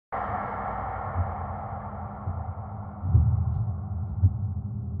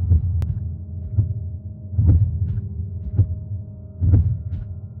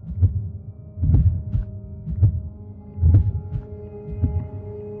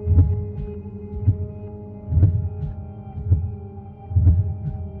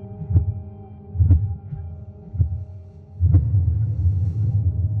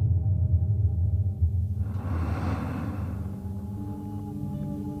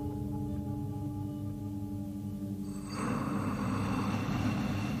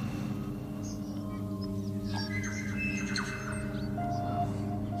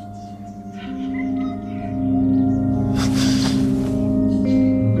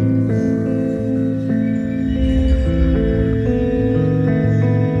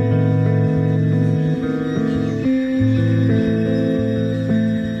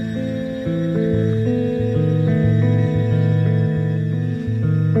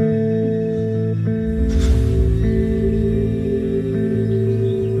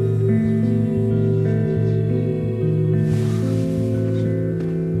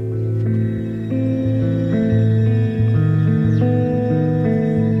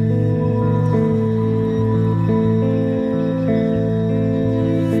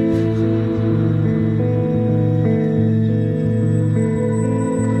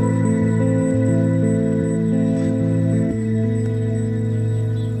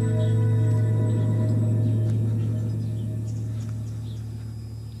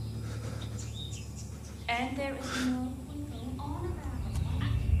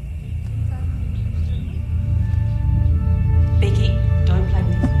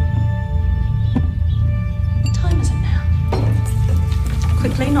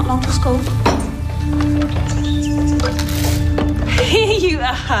school. Here you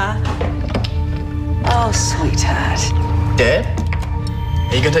are. Oh, sweetheart. Dad?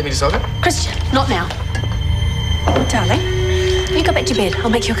 Are you going to take me to soccer? Christian, not now. Darling, you go back to bed.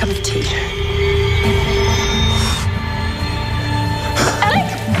 I'll make you a cup of tea.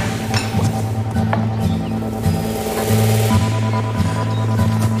 Alec!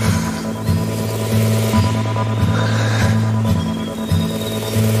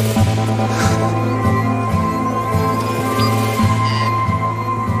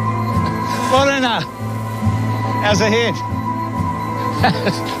 Morena, how's the head?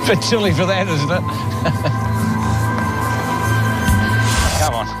 Bit chilly for that, isn't it?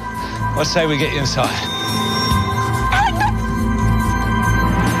 Come on, let's say we get you inside.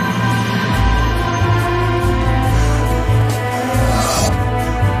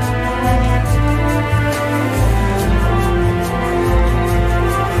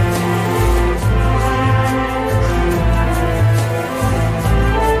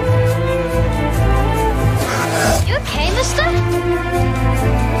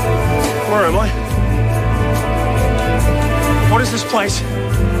 Where am I? What is this place?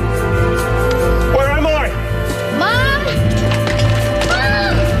 Where am I? Mom!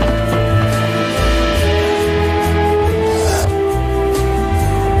 Mom!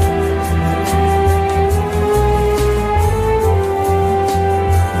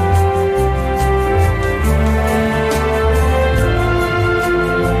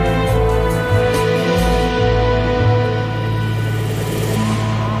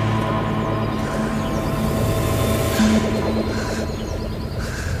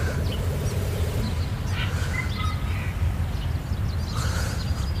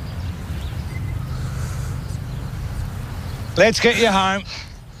 Let's get you home.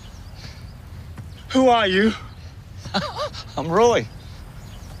 Who are you? I'm Roy.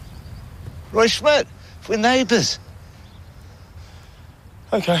 Roy Schmidt. We're neighbours.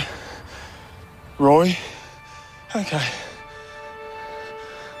 Okay. Roy. Okay.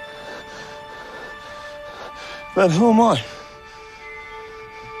 But who am I?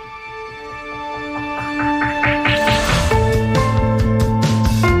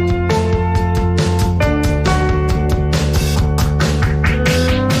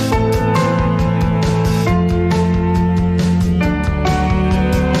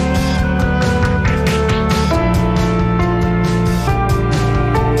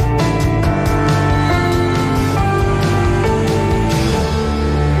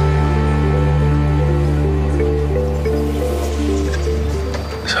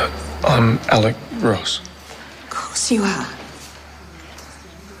 I'm Alec Ross. Of course you are.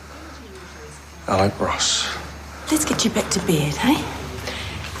 Alec Ross. Let's get you back to bed, hey?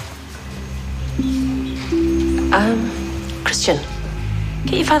 Christian,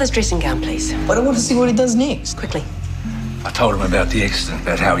 get your father's dressing gown, please. But I want to see what he does next. Quickly. I told him about the accident,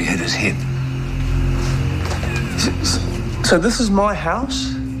 about how he hit his head. So this is my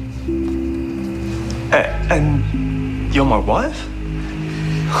house? And you're my wife?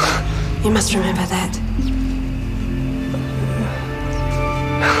 You must remember that.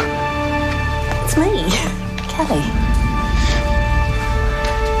 It's me, Kelly.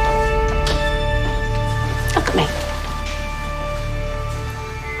 Look at me.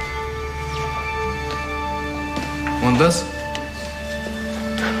 Want this?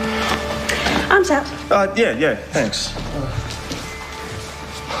 Arms out. Yeah, thanks.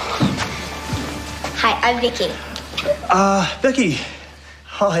 Hi, I'm Vicky. Becky.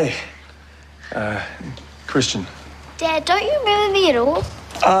 Hi. Christian. Dad, don't you remember me at all?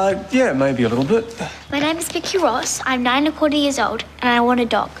 Yeah, maybe a little bit. My name is Vicky Ross. I'm 9 1/4 years old, and I want a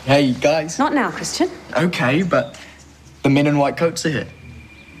dog. Hey, guys. Not now, Christian. Okay, but the men in white coats are here.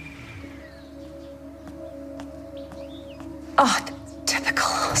 Oh,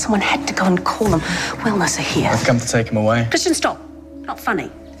 typical. Someone had to go and call them. Wellness are here. I've come to take him away. Christian, stop. Not funny.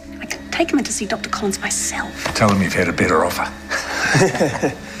 I can take him in to see Dr. Collins myself. Tell him you've had a better offer.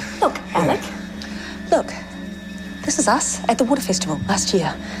 Look, Alec. Look. This is us at the water festival last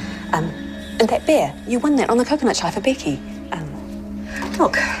year. And that bear, you won that on the coconut shy for Becky.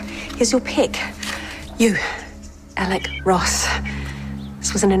 Look, here's your pick. You, Alec Ross.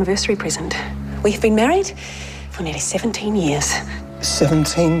 This was an anniversary present. We've been married for nearly 17 years.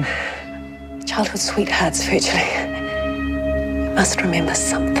 17? Childhood sweethearts, virtually. You must remember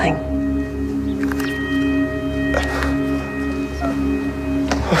something.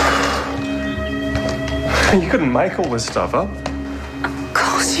 You couldn't make all this stuff up. Of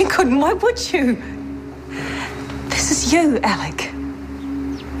course you couldn't. Why would you? This is you, Alec.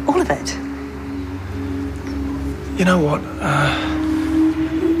 All of it. You know what?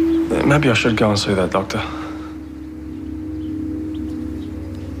 Maybe I should go and see that doctor.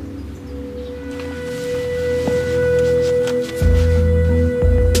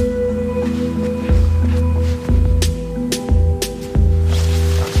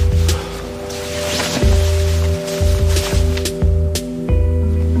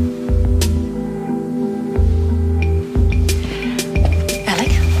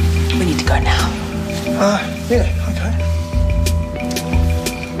 Yeah, okay.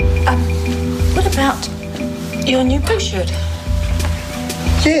 What about your new blue shirt?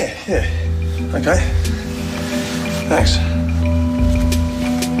 Yeah. Okay. Thanks.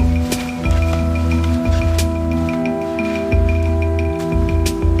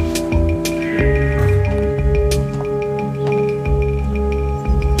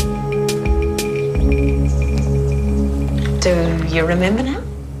 Do you remember now?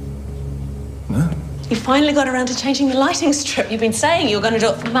 No. You finally got around to changing the lighting strip. You've been saying you were going to do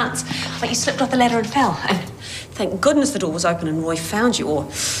it for months, but you slipped off the ladder and fell. And thank goodness the door was open and Roy found you, or,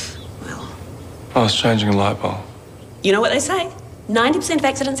 well... I was changing a light bulb. You know what they say? 90% of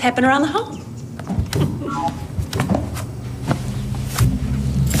accidents happen around the home.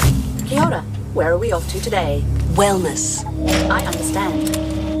 Kia ora. Where are we off to today? Wellness. I understand.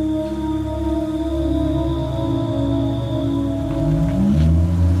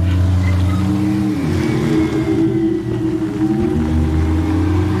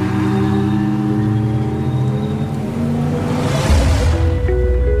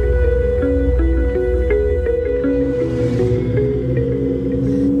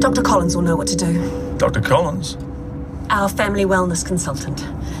 Dr. Collins will know what to do. Dr. Collins? Our family wellness consultant.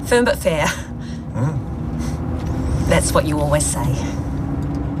 Firm but fair. That's what you always say.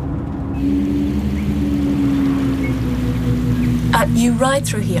 You ride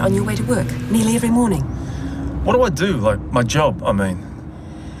through here on your way to work nearly every morning. What do I do? Like, my job, I mean.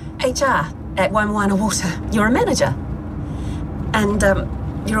 HR at Waimoana Water. You're a manager. And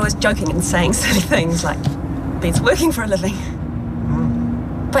you're always joking and saying silly things like, Ben's working for a living.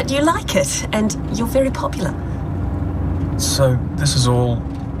 But you like it, and you're very popular. So, this is all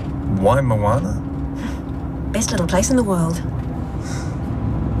Waimoana? Best little place in the world.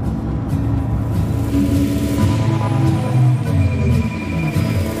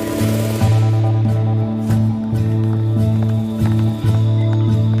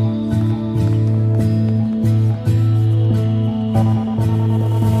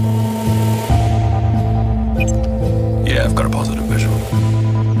 Yeah, I've got a positive visual.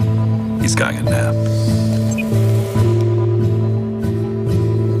 He's going in now.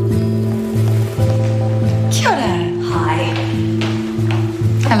 Kia ora. Hi.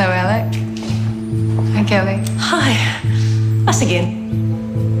 Hello, Alec. Hi, Kelly. Hi. Us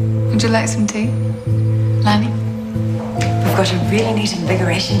again. Would you like some tea? Lani? We've got a really neat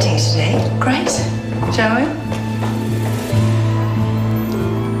invigoration tea today. Great. Shall we?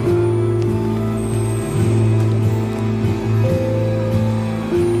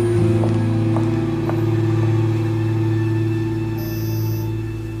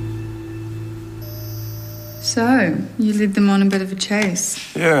 So, you led them on a bit of a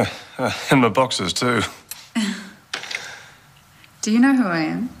chase. Yeah, and my boxes too. Do you know who I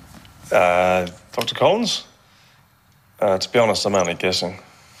am? Dr. Collins? To be honest, I'm only guessing.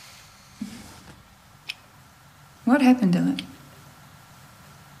 What happened, Alec?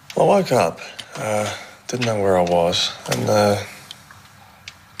 I woke up, didn't know where I was, and I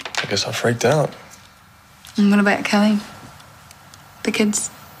guess I freaked out. And what about Kelly? The kids?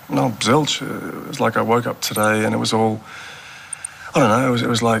 No, zilch. It was like I woke up today and it was all, I don't know, it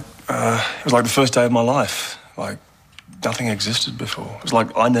was like the first day of my life. Like, nothing existed before. It was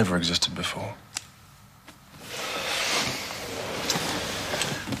like I never existed before.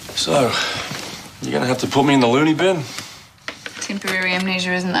 So, you're gonna have to put me in the loony bin? Temporary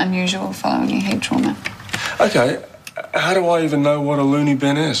amnesia isn't unusual following a head trauma. Okay, how do I even know what a loony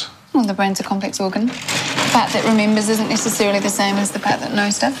bin is? Well, the brain's a complex organ. The part that remembers isn't necessarily the same as the part that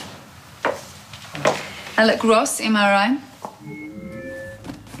knows stuff. Alec Ross, MRI.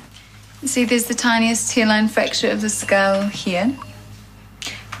 See, there's the tiniest hairline fracture of the skull here.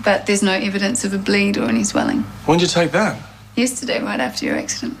 But there's no evidence of a bleed or any swelling. When did you take that? Yesterday, right after your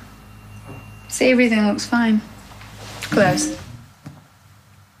accident. See, everything looks fine. Close.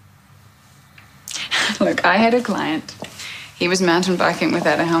 Look, I had a client. He was mountain biking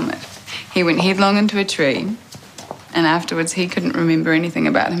without a helmet. He went headlong into a tree, and afterwards he couldn't remember anything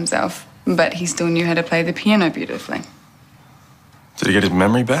about himself, but he still knew how to play the piano beautifully. Did he get his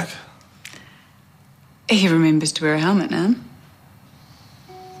memory back? He remembers to wear a helmet now.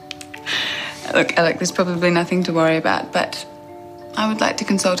 Look, Alec, there's probably nothing to worry about, but I would like to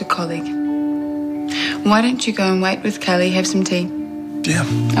consult a colleague. Why don't you go and wait with Kelly, have some tea? Yeah.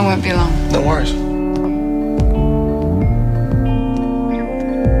 I won't be long. No worries.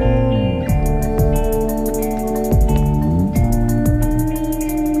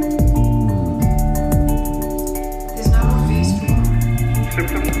 There's no obvious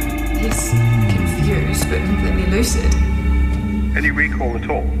trauma. He's confused but completely lucid. Any recall at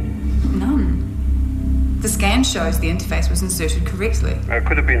all? None. The scan shows the interface was inserted correctly.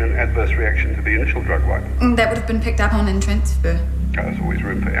 Could have been an adverse reaction to the initial drug wipe. That would have been picked up on in transfer. There's always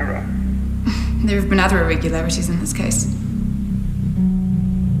room for error. There have been other irregularities in this case.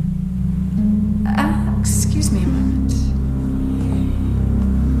 Excuse me a moment.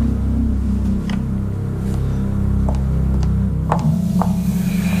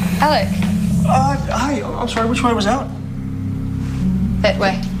 Alec. Hi, I'm sorry, which way was out? That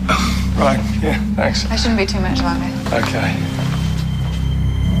way. Right, yeah, thanks. I shouldn't be too much longer. Okay.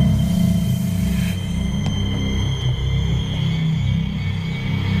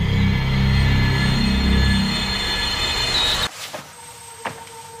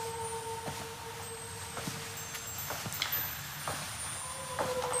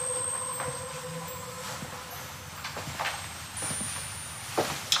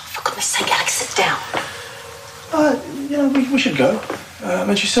 For goodness sake, Alex, sit down. Yeah, we should go.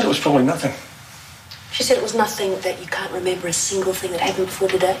 And she said it was probably nothing. She said it was nothing, that you can't remember a single thing that happened before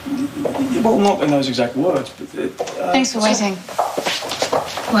today. Well, not in those exact words, but... Thanks for waiting.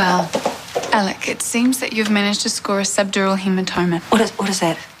 Well, Alec, it seems that you've managed to score a subdural hematoma. What is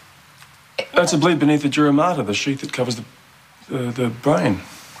that? That's a bleed beneath the dura mater, the sheath that covers the brain.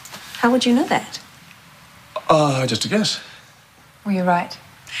 How would you know that? Just a guess. Well, you're right.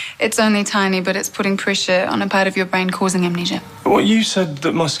 It's only tiny, but it's putting pressure on a part of your brain causing amnesia. Well, you said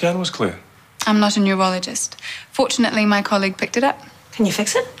that my scan was clear. I'm not a neurologist. Fortunately, my colleague picked it up. Can you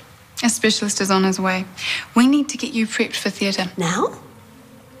fix it? A specialist is on his way. We need to get you prepped for theatre. Now?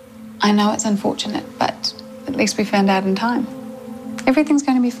 I know it's unfortunate, but at least we found out in time. Everything's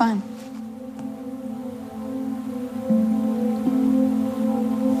going to be fine.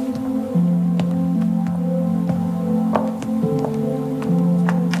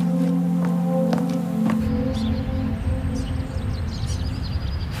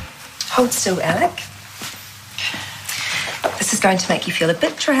 Hold still, Alec. This is going to make you feel a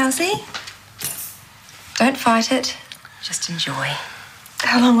bit drowsy. Don't fight it. Just enjoy.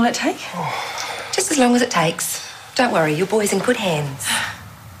 How long will it take? Just as long as it takes. Don't worry, your boy's in good hands.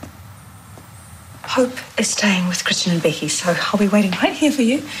 Hope is staying with Christian and Becky, so I'll be waiting right here for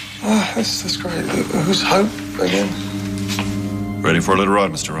you. Oh, that's great. Who's Hope again? Ready for a little ride,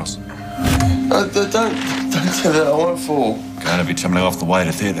 Mr. Ross? Don't do that. I won't fall. Going to be tumbling off the way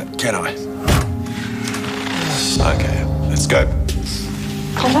to theatre, can I? Okay, let's go.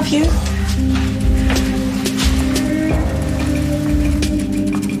 I love you.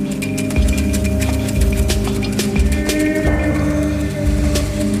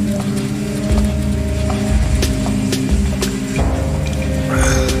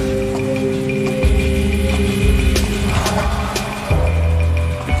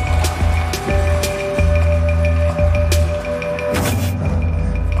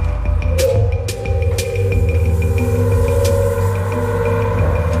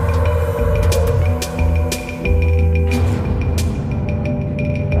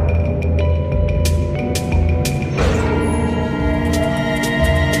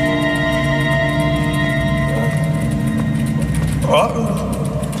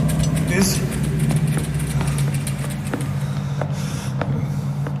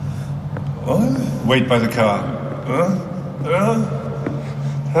 Wait by the car.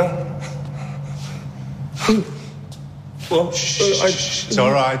 Well, It's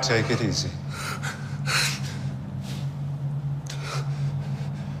all right. Take it easy.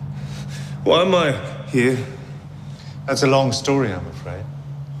 Why am I here? That's a long story, I'm afraid.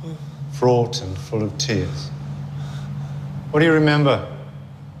 Fraught and full of tears. What do you remember?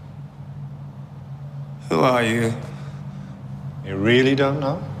 Who are you? You really don't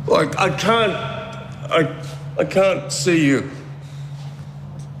know? Like, I can't see you.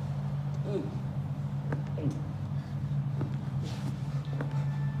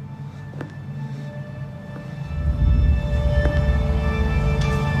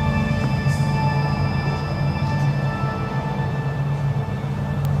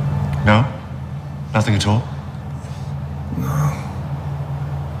 No? Nothing at all? No.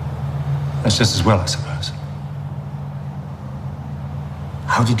 That's just as well, I suppose.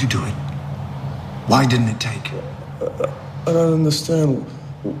 How did you do it? Why didn't it take? I don't understand.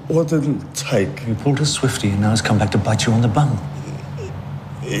 What didn't take? You pulled a Swifty and now it's come back to bite you on the bum.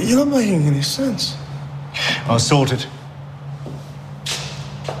 You're not making any sense. I'll sort it.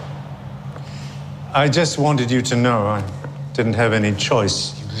 I just wanted you to know I didn't have any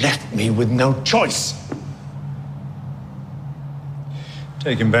choice. You left me with no choice.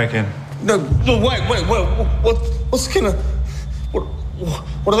 Take him back in. No, wait. What's gonna...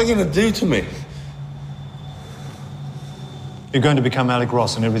 What are they gonna do to me? You're going to become Alec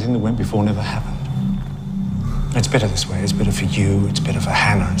Ross, and everything that went before never happened. It's better this way. It's better for you. It's better for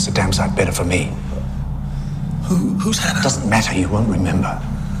Hannah. It's a damn sight better for me. Who's Hannah? Doesn't matter. You won't remember.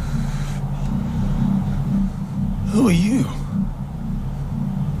 Who are you?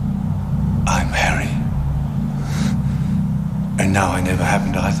 I'm Harry. And now I never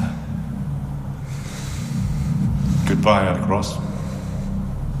happened either. Goodbye, Alec Ross.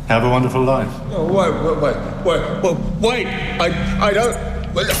 Have a wonderful life. Oh, wait. I don't...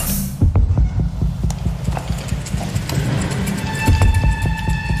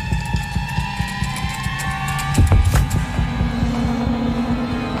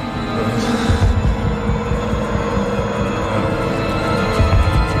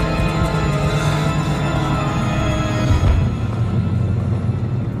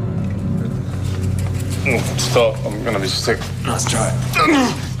 Stop. I'm gonna be sick. Let's try it.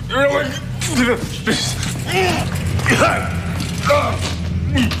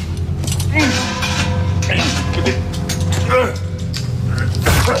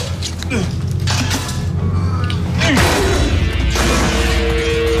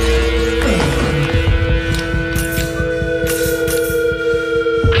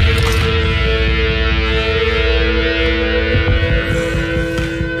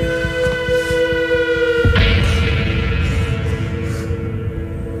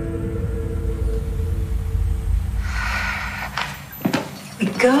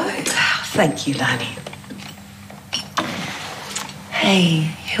 Thank you, Lani.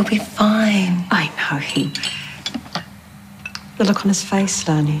 Hey, he'll be fine. I know the look on his face,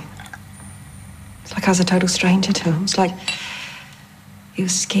 Lani. It's like I was a total stranger to him. It's like he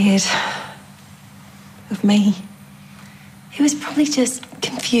was scared of me. He was probably just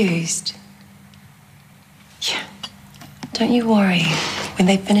confused. Yeah. Don't you worry. When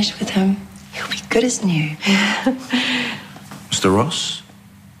they finish with him, he'll be good as new. Mr. Ross?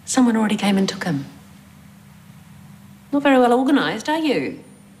 Someone already came and took him. Not very well organised, are you?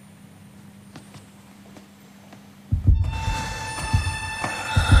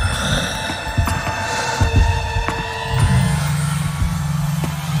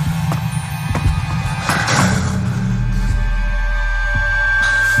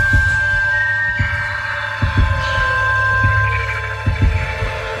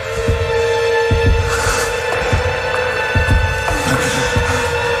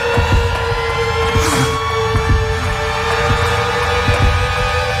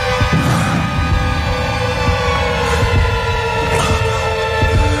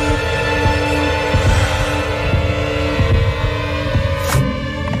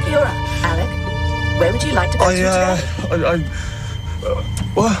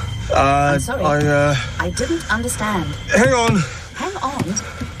 What? I'm sorry. I didn't understand. Hang on. Hang on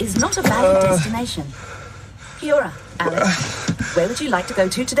is not a valid destination. Kiora, Alec, where would you like to go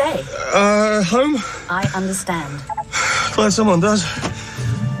to today? Home. I understand. Glad someone does.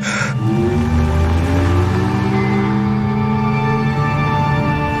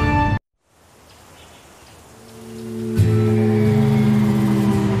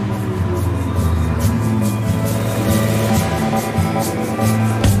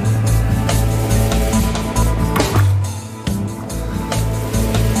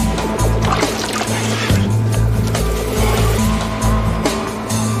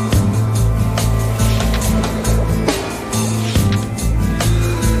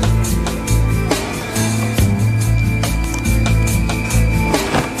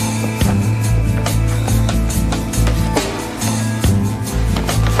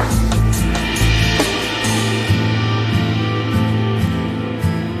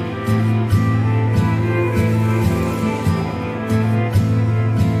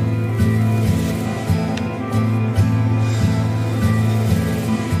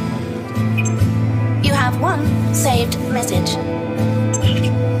 Saved message.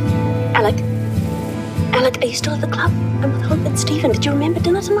 Alec? Alec, are you still at the club? I'm with Hope and Stephen. Did you remember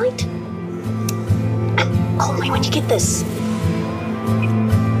dinner tonight? Call me when you get this.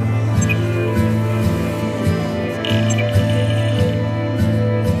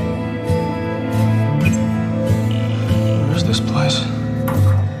 Where is this place?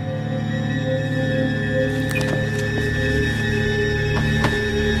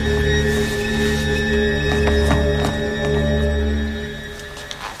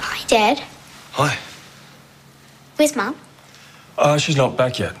 Where's Mum? She's not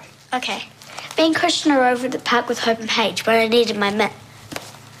back yet. Okay. Me and Christian are over at the park with Hope and Paige, but I needed my mitt.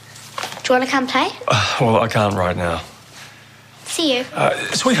 Do you want to come play? Well, I can't right now. See you.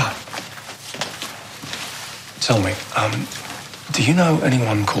 Sweetheart. Tell me, do you know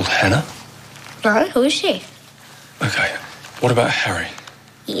anyone called Hannah? No, who is she? Okay. What about Harry?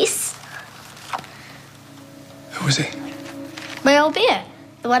 Yes. Who is he? My old bear.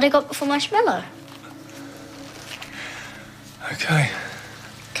 The one I got before Marshmallow. Okay.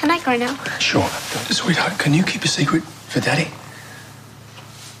 Can I go now? Sure. Sweetheart, can you keep a secret for Daddy?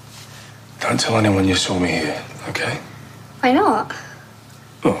 Don't tell anyone you saw me here, okay? Why not?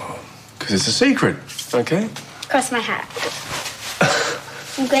 Oh, because it's a secret, okay? Cross my hat.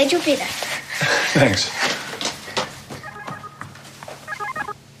 I'm glad you'll be there. Thanks.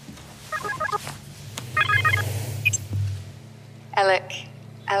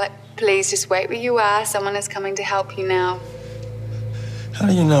 Alec, please just wait where you are. Someone is coming to help you now. How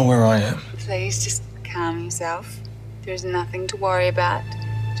do you know where I am? Please just calm yourself. There's nothing to worry about.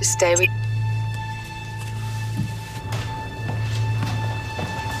 Just stay with...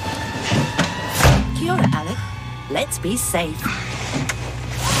 Kia ora, Alec. Let's be safe.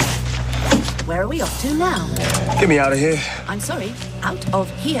 Where are we off to now? Get me out of here. I'm sorry, out of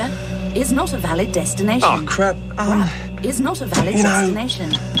here is not a valid destination. Oh, crap. Is not a valid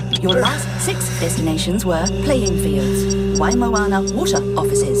destination. Your last 6 destinations were playing fields, Waimoana water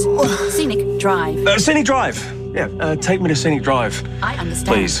offices, Scenic Drive. Scenic Drive. Yeah, take me to Scenic Drive. I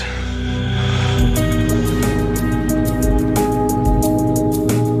understand. Please.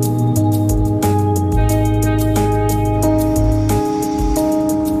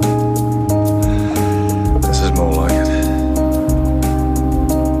 This is more like it.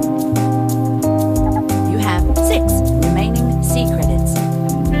 You have 6 remaining C credits.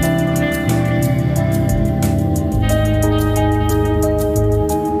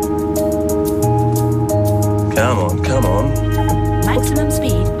 Come on. Maximum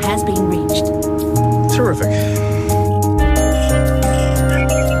speed has been reached. Terrific.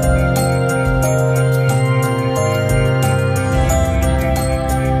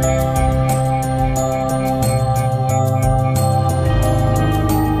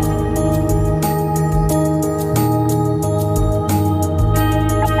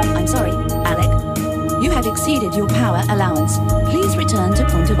 I'm sorry, Alec. You have exceeded your power allowance. Please return to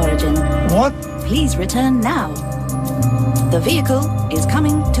point of origin. What? Please return now. The vehicle is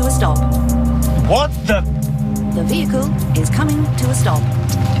coming to a stop. What the? The vehicle is coming to a stop.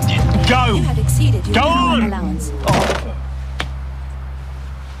 Go! You have exceeded your power allowance.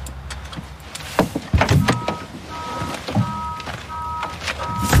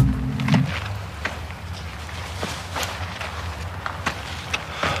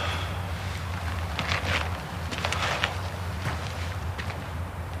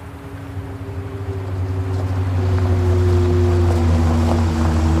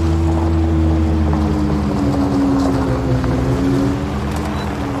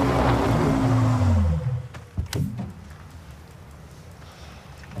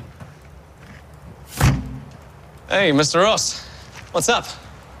 Hey, Mr. Ross. What's up?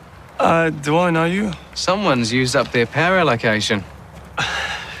 Do I know you? Someone's used up their power allocation.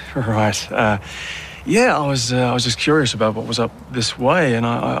 Right. Yeah, I was just curious about what was up this way, and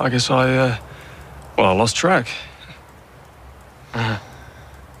I guess I lost track.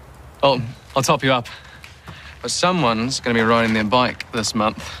 Oh, I'll top you up. But someone's going to be riding their bike this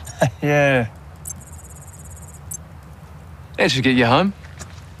month. Yeah. It should get you home.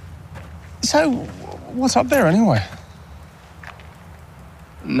 So, what's up there anyway?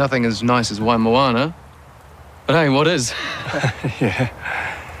 Nothing as nice as Waimoana. But hey, what is? Yeah.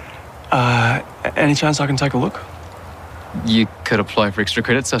 Any chance I can take a look? You could apply for extra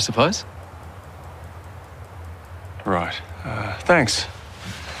credits, I suppose. Right. Thanks.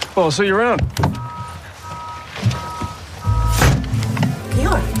 Well, I'll see you around. Kia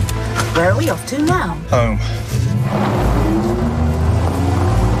ora. Where are we off to now? Home.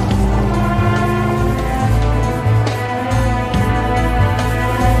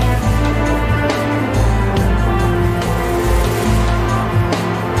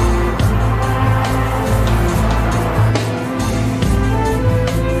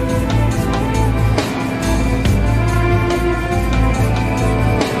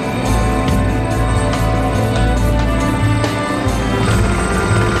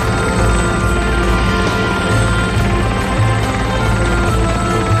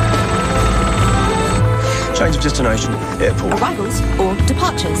 destination, airport. Arrivals or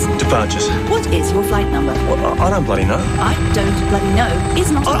departures? Departures. What is your flight number? Well, I don't bloody know. I don't bloody know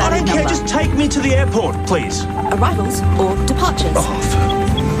is not a I valid don't care. number. Just take me to the airport, please. Arrivals or departures?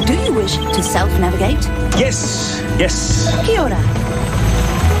 Oh, do you wish to self-navigate? Yes. Yes. Kia ora.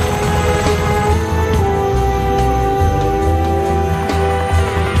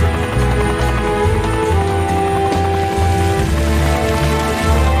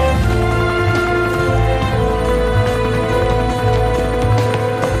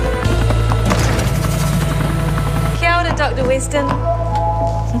 Dr. Weston.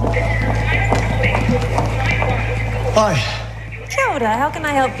 Hi. Kia ora, how can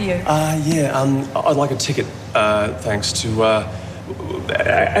I help you? I'd like a ticket, thanks to,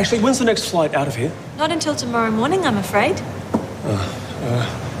 actually, when's the next flight out of here? Not until tomorrow morning, I'm afraid.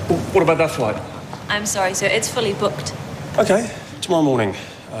 What about that flight? I'm sorry, sir, it's fully booked. Okay, tomorrow morning.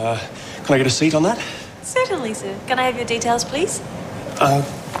 Can I get a seat on that? Certainly, sir. Can I have your details, please?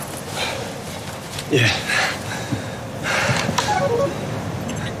 Yeah.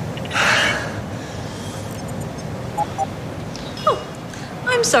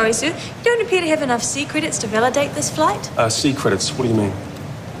 I'm sorry, sir. You don't appear to have enough C credits to validate this flight. C credits, what do you mean?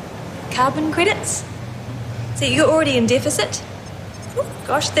 Carbon credits? So you're already in deficit? Oh,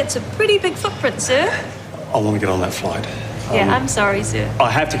 gosh, that's a pretty big footprint, sir. I want to get on that flight. Yeah, I'm sorry, sir. I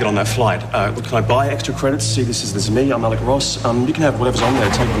have to get on that flight. Look, can I buy extra credits? See, this is me. I'm Alec Ross. You can have whatever's on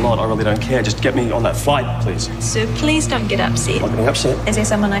there. Take a lot. I really don't care. Just get me on that flight, please. Sir, please don't get upset. I'm getting upset. Is there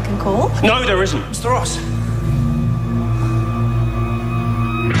someone I can call? No, there isn't. Mr. Ross.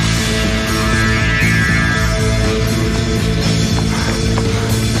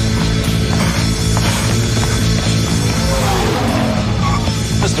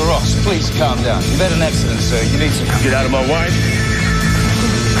 Mr. Ross, please calm down. You've had an accident, sir. You need to get out of my way.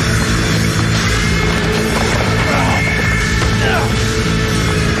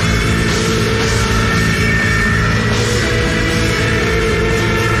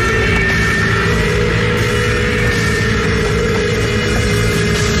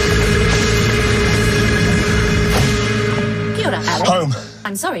 Kia ora, Alec. Home.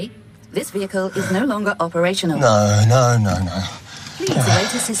 I'm sorry. This vehicle is no longer operational. No. Please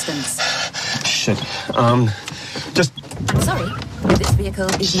await assistance. Shit. Just... I'm sorry. This vehicle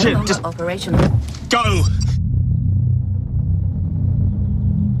is no longer operational. Go!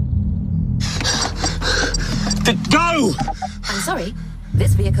 Go! I'm sorry.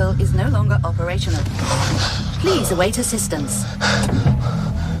 This vehicle is no longer operational. Please await assistance.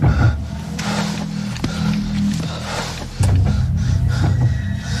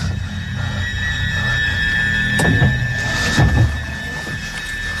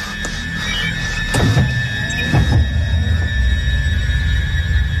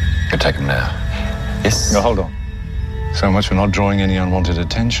 You take him now. Yes? No, hold on. So much for not drawing any unwanted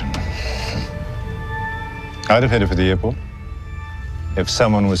attention. I'd have headed for the airport if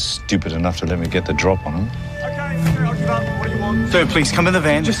someone was stupid enough to let me get the drop on him. Okay, I'll give up. What do you want? Sir, please come in the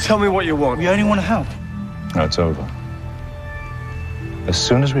van. Just tell me what you want. We only want to help. No, it's over. As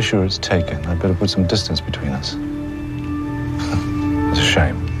soon as we're sure it's taken, I'd better put some distance between us. It's a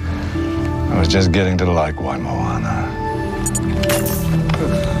shame. I was just getting to like Waimoana.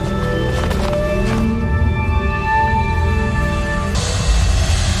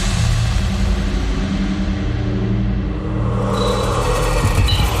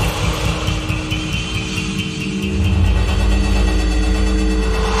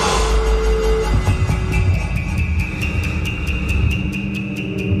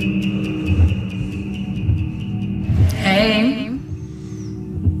 Hey.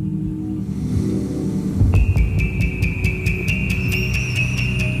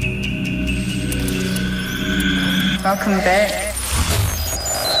 Welcome back.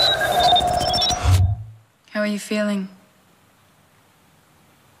 How are you feeling?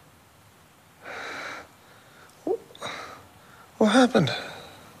 What happened?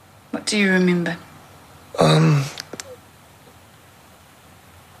 What do you remember?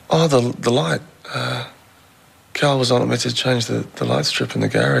 Oh, the light. Carl was on me to change the light strip in the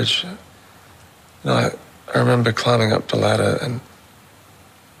garage. I remember climbing up the ladder and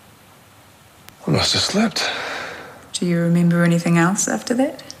I must have slept. Do you remember anything else after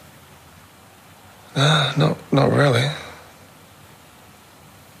that? No, not really.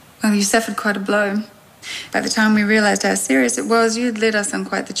 Well, you suffered quite a blow. By the time we realised how serious it was, you'd led us on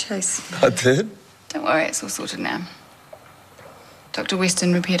quite the chase. I did? Don't worry, it's all sorted now. Dr.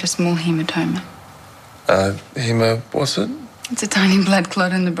 Weston repaired a small hematoma. What's it? It's a tiny blood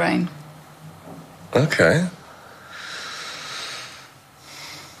clot in the brain. Okay.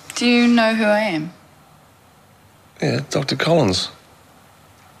 Do you know who I am? Yeah, Dr. Collins.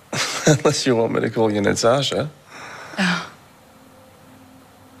 Unless you want me to call you Natasha. Oh.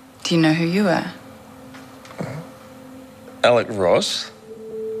 Do you know who you are? Alec Ross.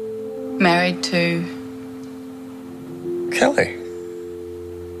 Married to... Kelly.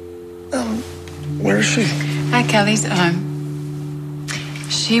 Where is she? Hi, Kelly's at home.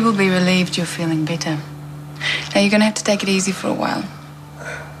 She will be relieved you're feeling better. Now, you're going to have to take it easy for a while,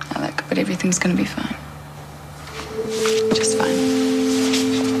 Alec, but everything's going to be fine. Just fine.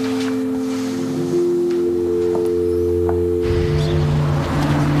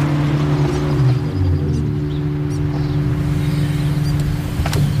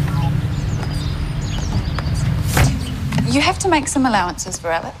 You have to make some allowances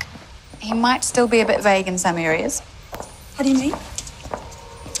for Alec. He might still be a bit vague in some areas. How do you mean?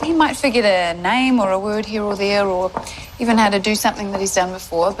 He might forget a name or a word here or there, or even how to do something that he's done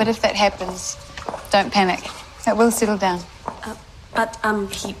before. But if that happens, don't panic. It will settle down. But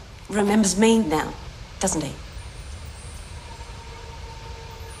he remembers me now, doesn't he?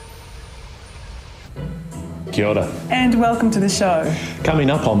 Kia ora. And welcome to the show. Coming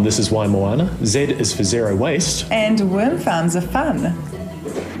up on This Is Waimoana, Z is for Zero Waste. And worm farms are fun.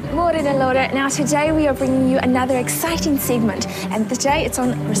 Morena Laura. Now today we are bringing you another exciting segment, and today it's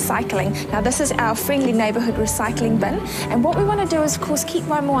on recycling. Now this is our friendly neighbourhood recycling bin, and what we want to do is of course keep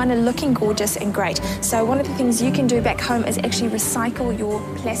Waimoana looking gorgeous and great. So one of the things you can do back home is actually recycle your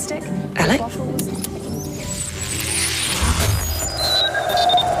plastic bottles.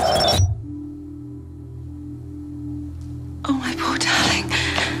 Oh, my poor darling.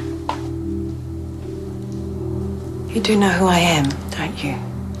 You do know who I am, don't you?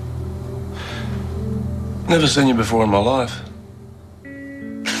 Never seen you before in my life.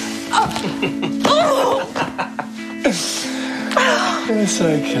 It's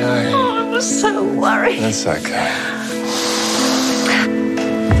okay. Oh, I was so worried. It's okay.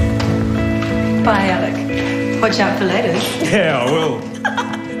 Bye, Alec. Watch out for later. Yeah, I will.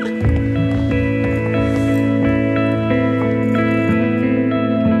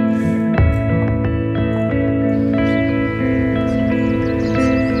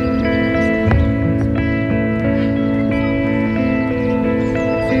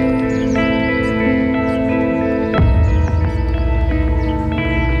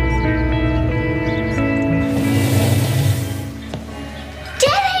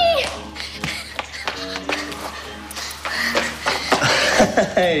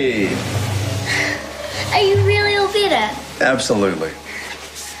 Hey. Are you really all better? Absolutely.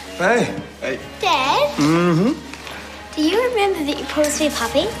 Hey. Hey. Dad? Mm-hmm. Do you remember that you promised me a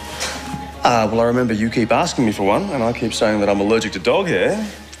puppy? Well, I remember you keep asking me for one, and I keep saying that I'm allergic to dog hair.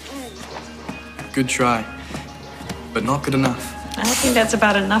 Good try, but not good enough. I think that's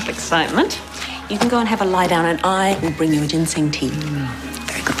about enough excitement. You can go and have a lie down, and I will bring you a ginseng tea.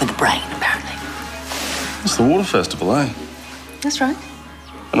 Very good for the brain, apparently. It's the water festival, eh? That's right.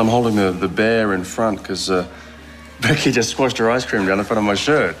 And I'm holding the bear in front because Becky just squashed her ice cream down the front of my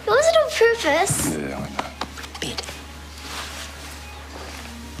shirt. It wasn't on purpose. Yeah, I know. Bed.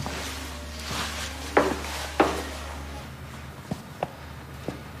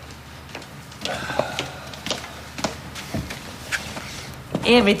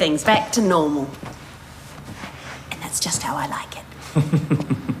 Everything's back to normal. And that's just how I like it.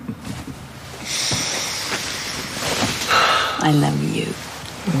 I love you.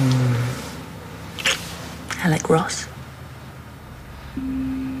 Alec Ross.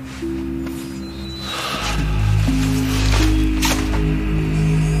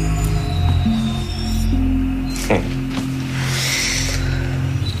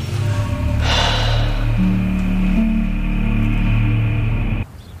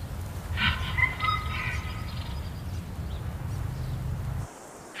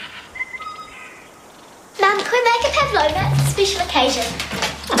 Mum, can we make a pavlova? It's a special occasion.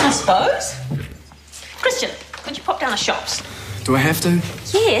 I suppose. Christian, could you pop down the shops? Do I have to?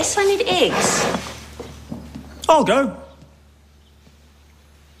 Yes, I need eggs. I'll go.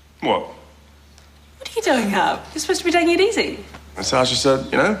 What? What are you doing up? You're supposed to be taking it easy. Natasha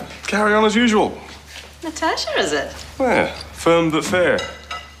said, you know, carry on as usual. Natasha, is it? Yeah, firm but fair.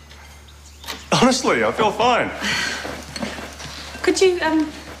 Honestly, I feel fine. Could you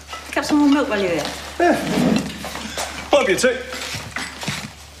pick up some more milk while you're there? Yeah. Might be a tea.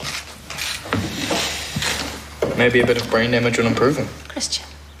 Maybe a bit of brain damage will improve him. Christian.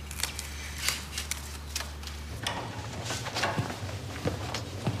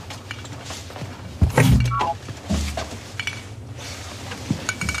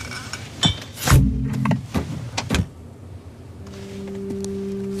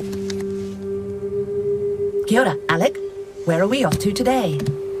 Kia ora, Alec. Where are we off to today?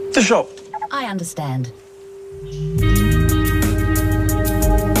 The shop. I understand.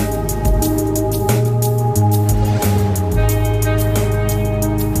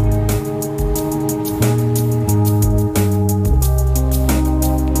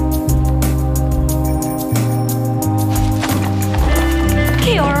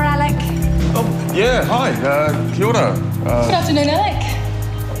 Kia ora, Alec. Oh, yeah, hi. Kia ora. Good afternoon, Alec.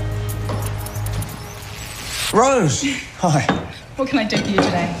 Rose. Hi. What can I do for you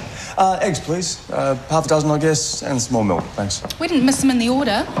today? Eggs, please. Half a dozen, I guess, and some more milk, thanks. We didn't miss them in the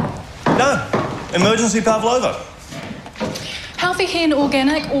order. No. Emergency pavlova. Healthy hen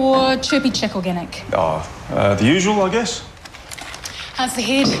organic or chirpy chick organic? Oh, the usual, I guess. How's the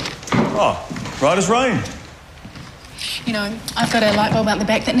head? Oh, right as rain. You know, I've got a light bulb out the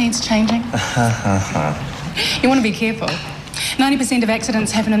back that needs changing. You want to be careful. 90% of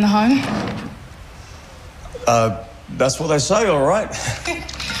accidents happen in the home. That's what they say, all right.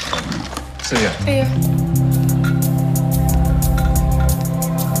 See ya. See ya.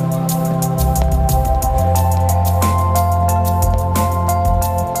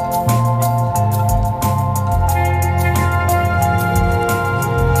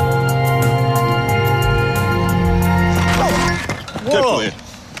 Whoa.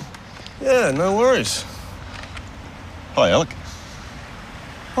 Yeah, no worries. Hi, Alec.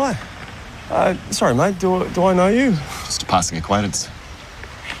 Hi. Sorry, mate. Do I know you? Just a passing acquaintance.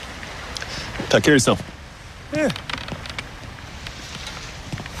 Take care of yourself. Yeah.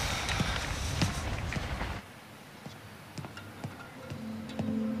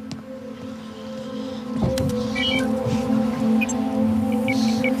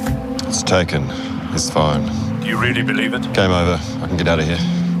 It's taken. His phone. Do you really believe it? Game over. I can get out of here.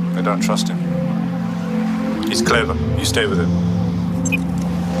 I don't trust him. He's clever. You stay with him.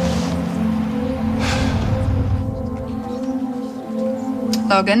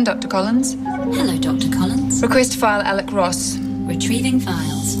 Log in, Dr. Collins. Hello, Dr. Collins. Request file Alec Ross. Retrieving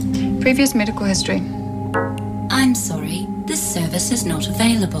files. Previous medical history. I'm sorry, this service is not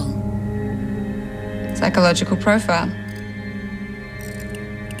available. Psychological profile.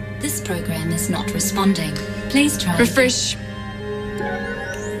 This program is not responding. Please try. Refresh.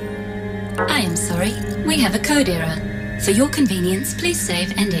 I am sorry, we have a code error. For your convenience, please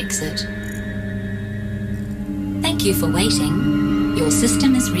save and exit. Thank you for waiting. Your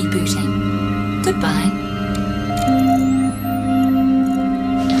system is rebooting. Goodbye.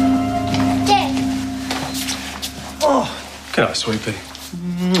 Dad, Oh, good night, sweetie.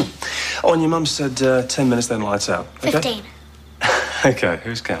 Oh, and your mum said 10 minutes, then lights out. Okay? 15. Okay,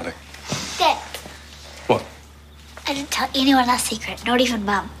 who's counting? Dad, What? I didn't tell anyone our secret, not even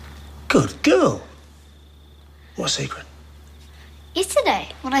Mum. Good girl. What secret? Yesterday,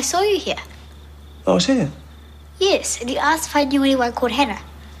 when I saw you here. I was here. Yes, and you asked if I knew anyone called Hannah.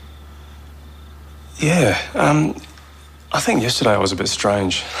 Yeah, I think yesterday I was a bit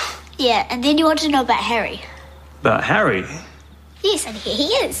strange. Yeah, and then you wanted to know about Harry. About Harry? Yes, and here he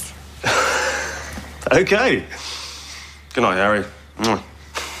is. Okay. Good night, Harry. Mwah.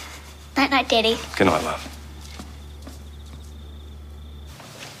 Night-night, Daddy. Good night, love.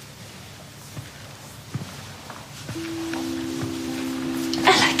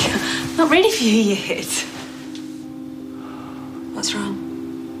 Alec, not ready for you yet. What's wrong?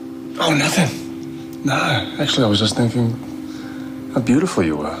 Oh, nothing. No, actually, I was just thinking how beautiful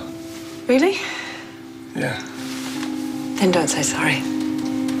you were. Really? Yeah. Then don't say sorry.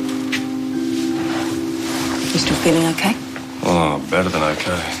 You still feeling okay? Oh, better than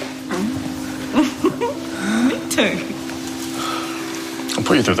okay. Me too. I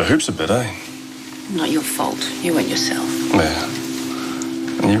put you through the hoops a bit, eh? Not your fault. You went yourself. Yeah.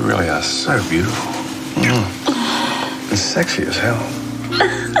 And you really are so beautiful. And sexy as hell.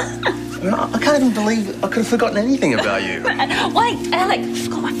 I can't even believe I could have forgotten anything about you. Wait, Alec, I've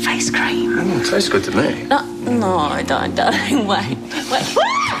got my face cream. It tastes good to me. No, don't, darling. Wait.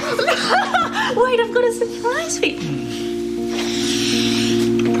 Wait, I've got a surprise for you.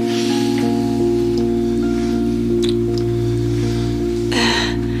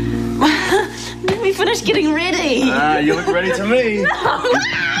 Let me finish getting ready. You look ready to me.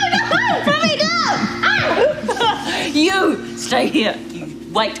 You stay here. You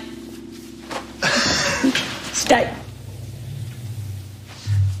wait. Stay.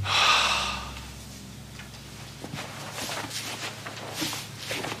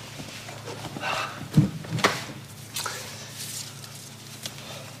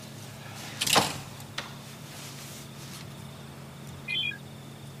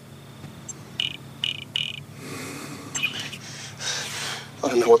 I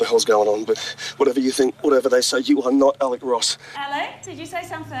don't know what the hell's going on, but Whatever you think, whatever they say, you are not Alec Ross. Alec, did you say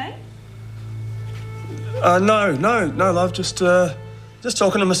something? No, love. Just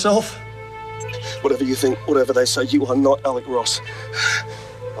talking to myself. Whatever you think, whatever they say, you are not Alec Ross.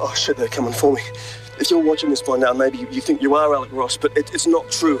 Oh, shit, they're coming for me. If you're watching this by now, maybe you think you are Alec Ross, but it's not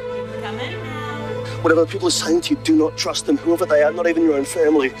true. Come in now. Whatever people are saying to you, do not trust them, whoever they are, not even your own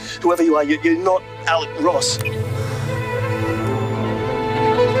family. Whoever you are, you're not Alec Ross.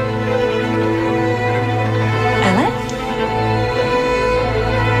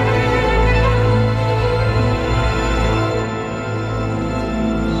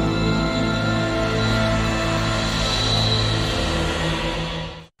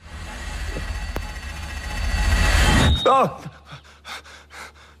 Oh!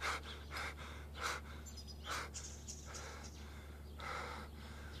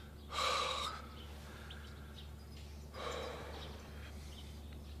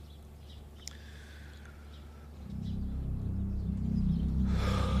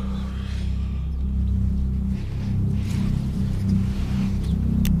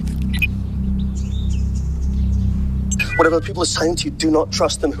 Whatever people are saying to you, do not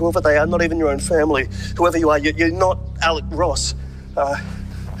trust them, whoever they are, not even your own family. Whoever you are, you're not Alec Ross. Find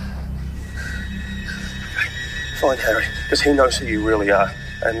Harry, because he knows who you really are.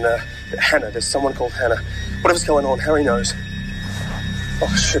 And Hannah, there's someone called Hannah. Whatever's going on, Harry knows.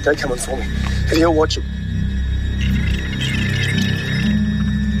 Oh, shit, they're coming for me. If you're watching...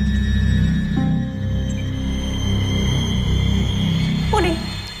 Morning.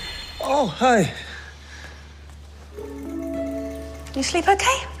 Oh, hey. You sleep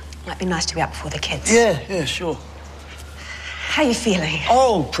okay? Might be nice to be up before the kids. Yeah, sure. How are you feeling?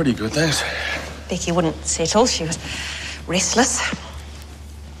 Oh, pretty good, thanks. Becky wouldn't settle. She was restless.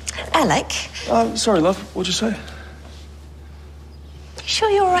 Alec? Sorry, love. What'd you say? You sure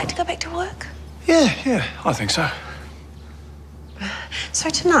you're all right to go back to work? Yeah, I think so. So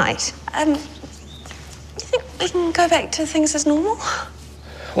tonight, you think we can go back to things as normal?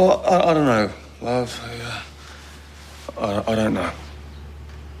 Well, I don't know, love. I don't know.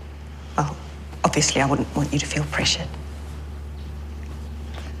 Well, obviously I wouldn't want you to feel pressured.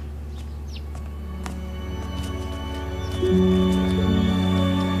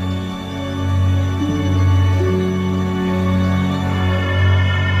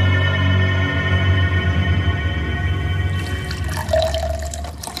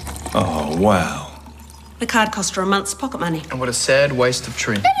 Oh, wow. The card cost her a month's pocket money. And what a sad waste of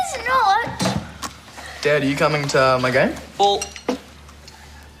tree. It is not. Dad, are you coming to my game? Well,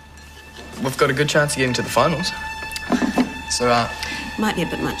 we've got a good chance of getting to the finals. So, Might be a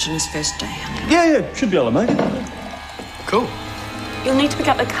bit much on his first day. Yeah, should be able to make it. Cool. You'll need to pick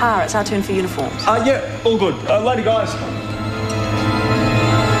up the car. It's our turn for uniforms. Yeah, all good. Lady guys.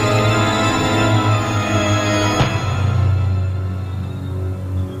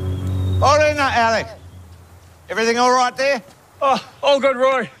 Morning, Alec. Everything all right there? Oh, all good,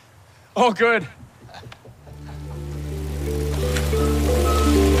 Roy. All good.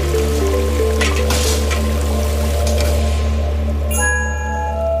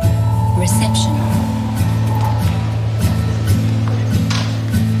 Reception.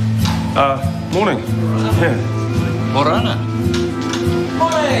 Morning. Yeah. Morana.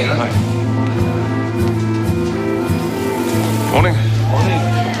 Morning. Morning.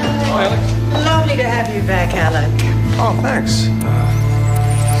 Hi, Alec. Lovely to have you back, Alec. Oh, thanks.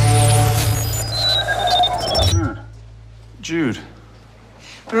 Jude.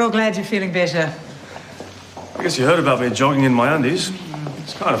 We're all glad you're feeling better. I guess you heard about me jogging in my undies.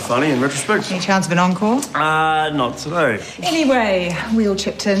 It's kind of funny in retrospect. Any chance of an encore? Not today. Anyway, we all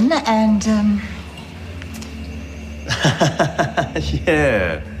chipped in and,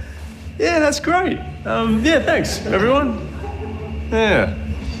 Yeah. Yeah, that's great. Yeah, thanks, everyone. Yeah.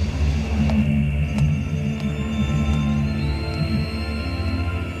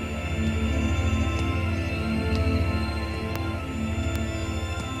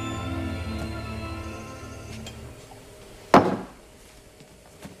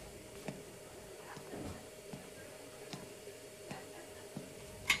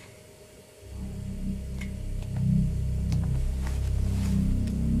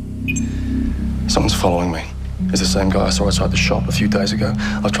 Someone's following me. It's the same guy I saw outside the shop a few days ago.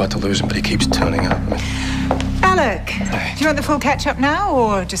 I've tried to lose him, but he keeps turning up. Alec, do you want the full catch-up now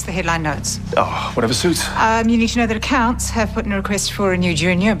or just the headline notes? Oh, whatever suits. You need to know that accounts have put in a request for a new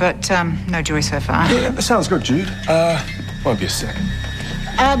junior, but no joy so far. Yeah, that sounds good, Jude. Won't be a sec.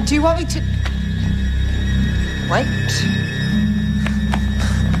 Do you want me to... Wait.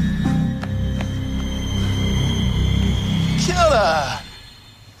 Killer!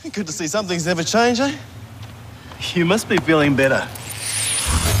 Good to see something's never changed, eh? You must be feeling better.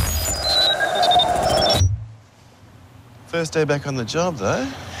 First day back on the job, though.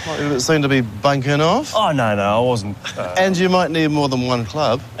 What, you seem to be bunking off. Oh, no, I wasn't. And you might need more than one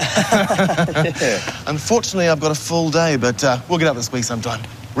club. Yeah. Unfortunately, I've got a full day, but we'll get up this week sometime.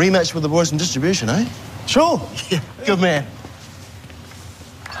 Rematch with the boys from distribution, eh? Sure. Yeah. Good man.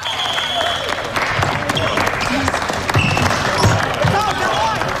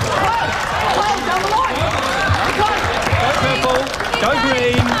 Go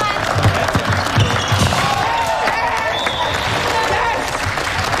green.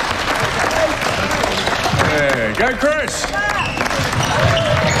 Yeah, go Chris.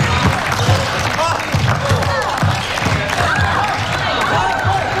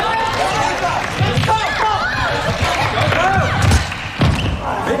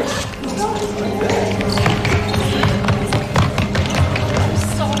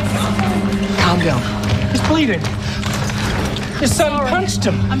 Calm down. He's bleeding. Your son punched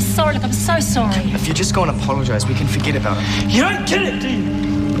him. I'm sorry, look, I'm so sorry. If you just go and apologise, we can forget about it. You don't get it, do you?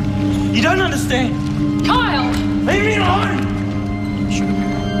 You don't understand. Kyle! Leave me alone!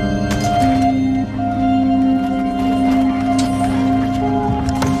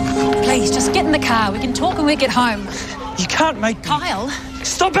 Please, just get in the car. We can talk when we get home. You can't make me. Kyle!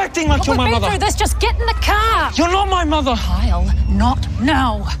 Stop acting like you're my We've mother. been through this. Just get in the car. You're not my mother. Kyle, not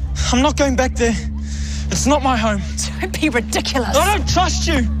now. I'm not going back there. It's not my home. Don't be ridiculous. I don't trust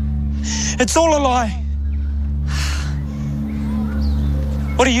you. It's all a lie.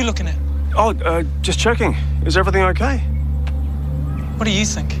 What are you looking at? Oh, just checking. Is everything okay? What do you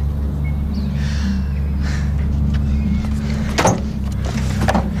think?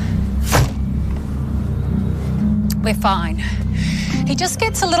 We're fine. He just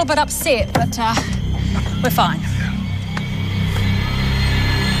gets a little bit upset, but we're fine.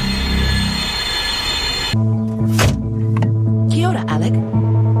 Kia ora, Alec.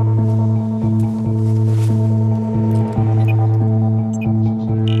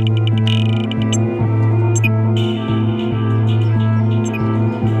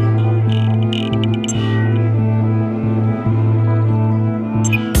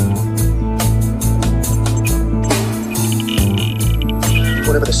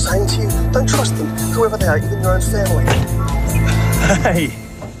 Whatever they're saying to you, don't trust them, whoever they are, even your own family. Hey.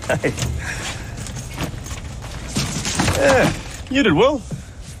 Hey. Yeah, you did well.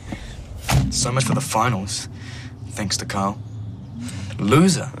 So much for the finals. Thanks to Carl.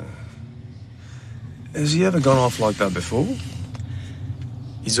 Loser. Has he ever gone off like that before?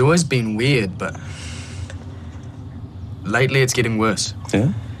 He's always been weird, but lately it's getting worse.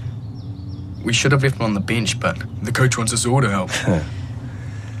 Yeah? We should have left him on the bench, but the coach wants us all to help.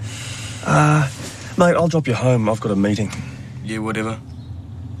 Mate, I'll drop you home. I've got a meeting. Yeah, whatever.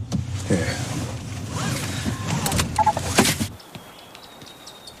 Yeah.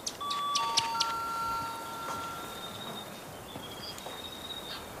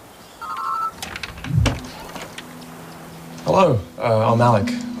 Hello, I'm Alec.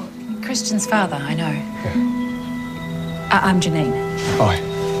 Christian's father, I know. I'm Janine. Hi.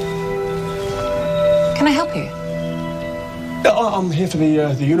 Can I help you? I'm here for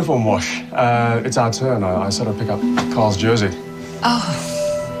the uniform wash. It's our turn. I said I'd pick up Carl's jersey.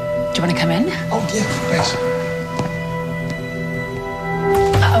 Oh. Do you want to come in? Oh, yeah, thanks.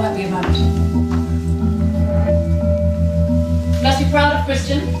 I won't be a moment. Must be proud of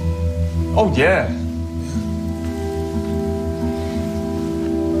Christian. Oh, yeah.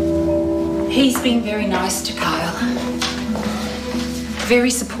 He's been very nice to Kyle. Very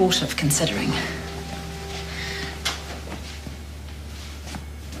supportive, considering.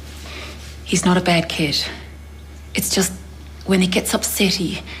 He's not a bad kid. It's just when he gets upset,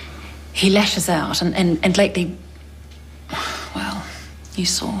 he lashes out. And lately, well, you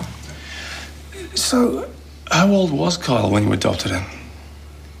saw. So, how old was Kyle when you adopted him?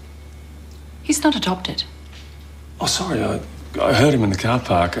 He's not adopted. Oh, sorry, I heard him in the car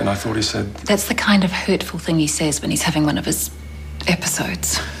park and I thought he said... That's the kind of hurtful thing he says when he's having one of his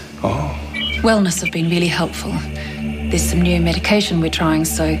episodes. Oh. Wellness have been really helpful. There's some new medication we're trying,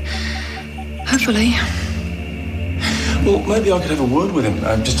 so hopefully... Well, maybe I could have a word with him,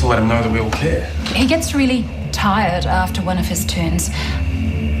 just to let him know that we all care. He gets really tired after one of his turns.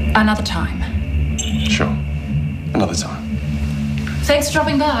 Another time. Sure. Another time. Thanks for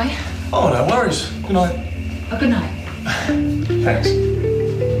dropping by. Oh, no worries. Good night. Oh, good night. Thanks.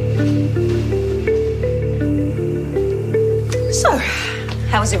 So,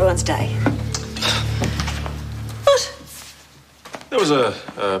 how was everyone's day? What? There was a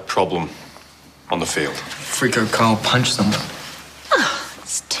problem on the field. Freako Carl punched someone. Oh,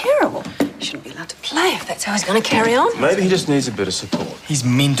 it's terrible. play if that's how he's going to carry on. Maybe he just needs a bit of support. He's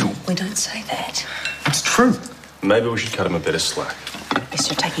mental. We don't say that. It's true. Maybe we should cut him a bit of slack. At least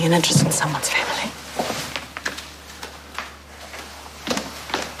you're taking an interest in someone's family.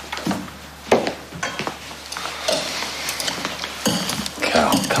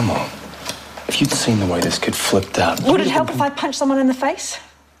 Cal, come on. If you'd seen the way this kid flipped out... Would it help if I punched someone in the face?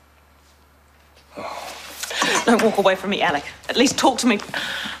 Don't walk away from me, Alec. At least talk to me.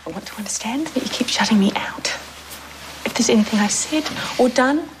 I want to understand that you keep shutting me out. If there's anything I said or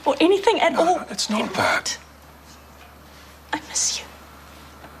done or anything at all... No, it's not that. I miss you.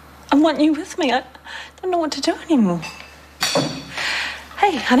 I want you with me. I don't know what to do anymore.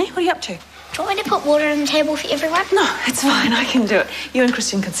 Hey, honey, what are you up to? Do you want me to put water on the table for everyone? No, it's fine. I can do it. You and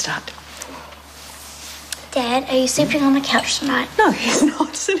Christian can start. Dad, are you sleeping on the couch tonight? No, he's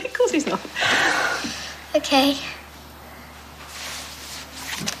not. Silly, of course he's not. Okay.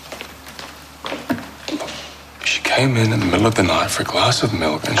 She came in the middle of the night for a glass of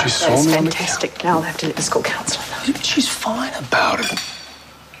milk and she saw me on the couch. Fantastic. Now I'll have to let the school counsellor know. She's fine about it.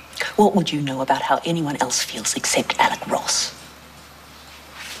 What would you know about how anyone else feels except Alec Ross?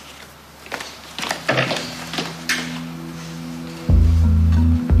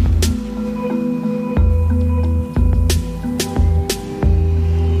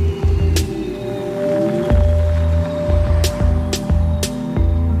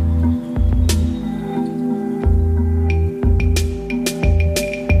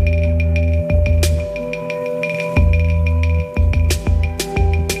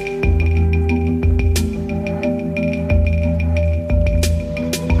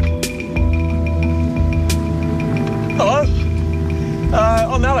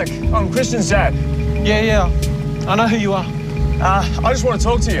 I'm Christian's dad. Yeah. I know who you are. I just want to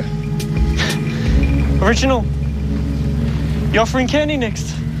talk to you. Original. You're offering candy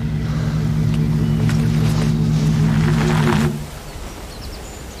next.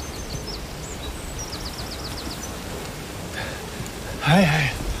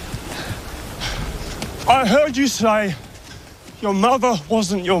 Hey. I heard you say your mother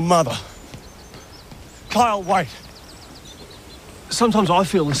wasn't your mother. Kyle, wait. Sometimes I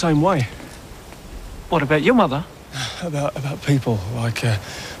feel the same way. What about your mother? About people, like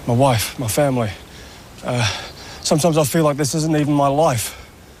my wife, my family. Sometimes I feel like this isn't even my life.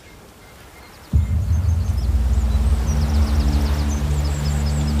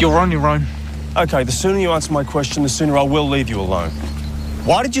 You're on your own. Okay, the sooner you answer my question, the sooner I will leave you alone.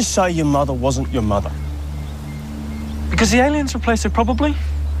 Why did you say your mother wasn't your mother? Because the aliens replaced her, probably.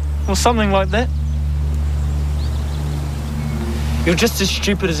 Or something like that. You're just as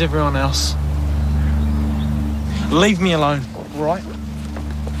stupid as everyone else. Leave me alone, right?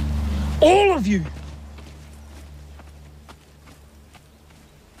 All of you!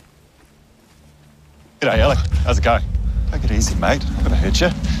 G'day, Alec. How's it going? Take it easy, mate. I'm gonna hurt you.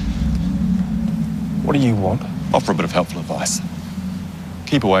 What do you want? Offer a bit of helpful advice.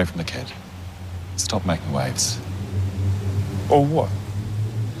 Keep away from the kid. Stop making waves. Or what?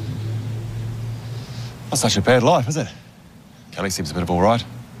 Not such a bad life, is it? Kelly seems a bit of all right.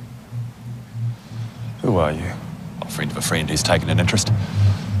 Who are you? A friend of a friend who's taken an interest.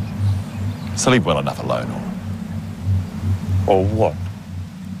 So leave well enough alone, or what?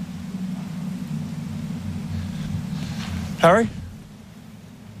 Harry?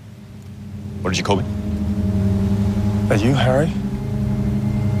 What did you call me? Are you Harry?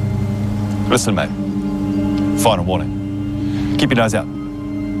 Listen, mate. Final warning. Keep your nose out.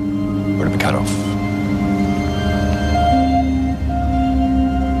 We're to be cut off.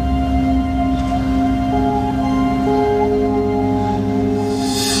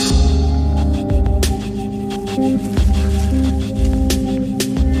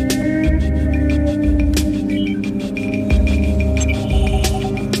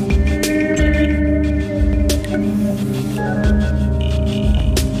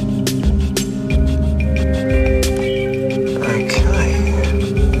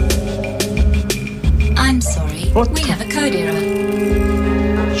 We have a code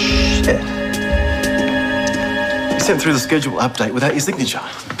error. Shit. You sent through the schedule update without your signature.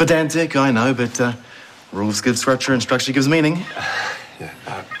 Pedantic, I know, but rules give structure and structure gives meaning.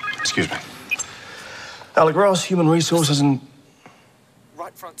 Excuse me. Alec Ross, Human Resources and...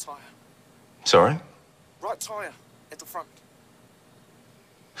 Right front tyre. Sorry? Right tyre at the front.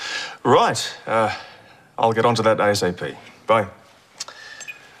 Right. I'll get onto that ASAP. Bye.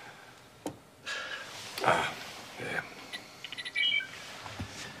 Yeah.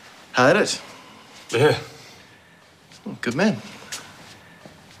 Had it? Yeah. Good man.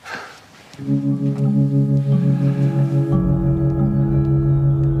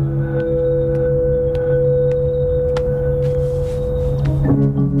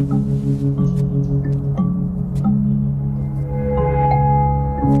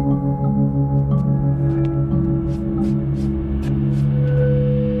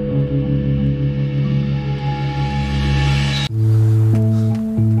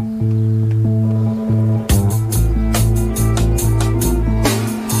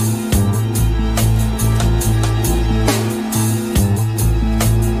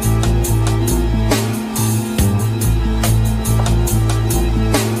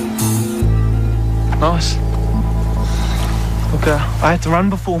 Nice. Look, I had to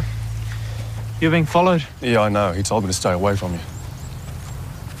run before. You're being followed. Yeah, I know. He told me to stay away from you.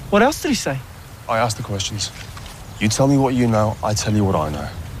 What else did he say? I asked the questions. You tell me what you know, I tell you what I know.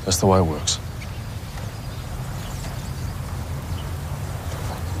 That's the way it works.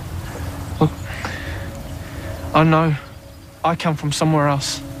 Look, I know I come from somewhere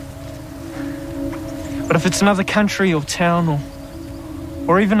else. But if it's another country or town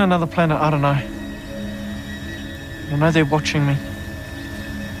or even another planet, I don't know. I know they're watching me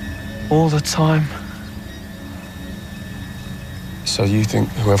all the time. So you think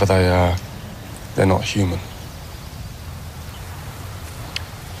whoever they are, they're not human?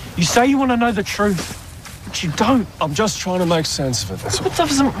 You say you want to know the truth, but you don't. I'm just trying to make sense of it, that's all. It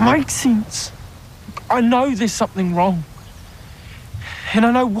doesn't make sense. I know there's something wrong. And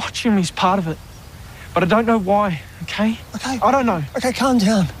I know watching me's part of it. But I don't know why, okay? Okay. I don't know. Okay, calm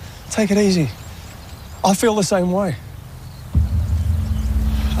down. Take it easy. I feel the same way.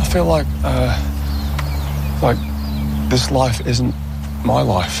 I feel like this life isn't my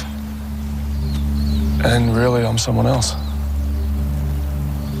life. And really, I'm someone else.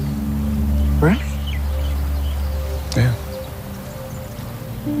 Really? Yeah.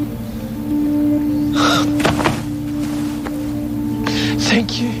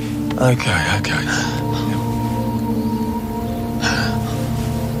 Thank you. Okay.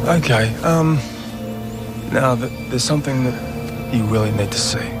 Okay, now there's something that you really need to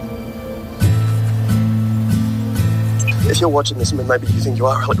see. If you're watching this, maybe you think you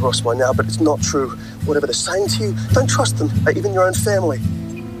are Alec Ross by now, but it's not true. Whatever they're saying to you, don't trust them, even your own family.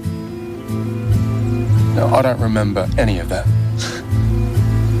 No, I don't remember any of that.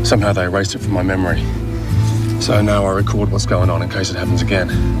 Somehow they erased it from my memory. So now I record what's going on in case it happens again.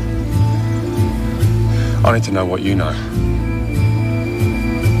 I need to know what you know.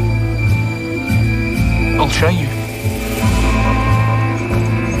 I'll show you.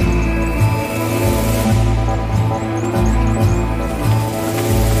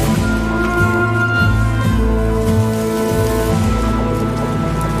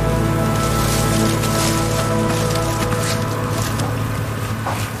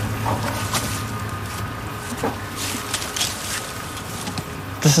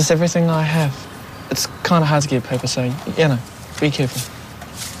 This is everything I have. It's kind of hard to get paper, so, you know, be careful.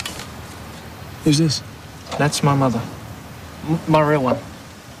 Who's this? That's my mother. My real one.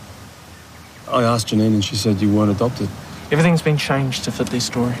 I asked Janine and she said you weren't adopted. Everything's been changed to fit their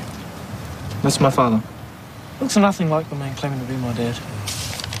story. That's my father. Looks nothing like the man claiming to be my dad.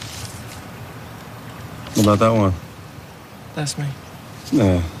 What about that one? That's me.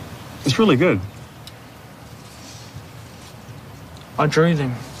 Yeah. It's really good. I drew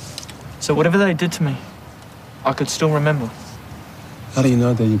them. So whatever they did to me, I could still remember. How do you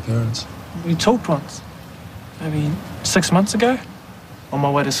know they're your parents? We talked once. Maybe 6 months ago, on my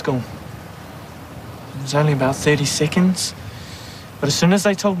way to school. It was only about 30 seconds. But as soon as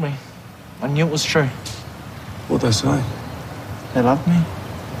they told me, I knew it was true. What'd they say? They loved me.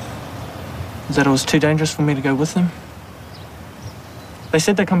 That it was too dangerous for me to go with them. They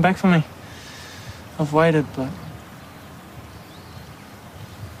said they'd come back for me. I've waited, but...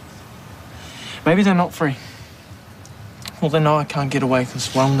 maybe they're not free. Well, they know I can't get away because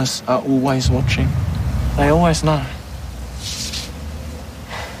wellness are always watching. They always know.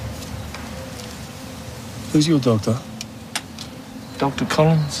 Who's your doctor? Dr.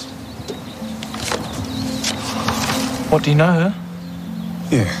 Collins. What, do you know her?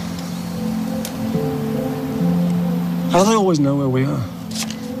 Yeah. How do they always know where we are?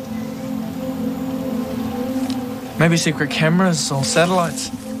 Maybe secret cameras or satellites.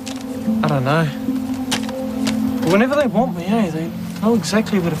 I don't know. But whenever they want me, they know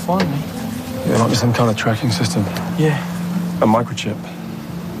exactly where to find me. Yeah, might be some kind of tracking system. Yeah. A microchip.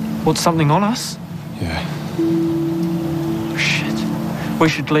 What's something on us? Yeah. Oh, shit. We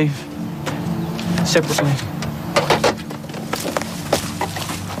should leave. Separately.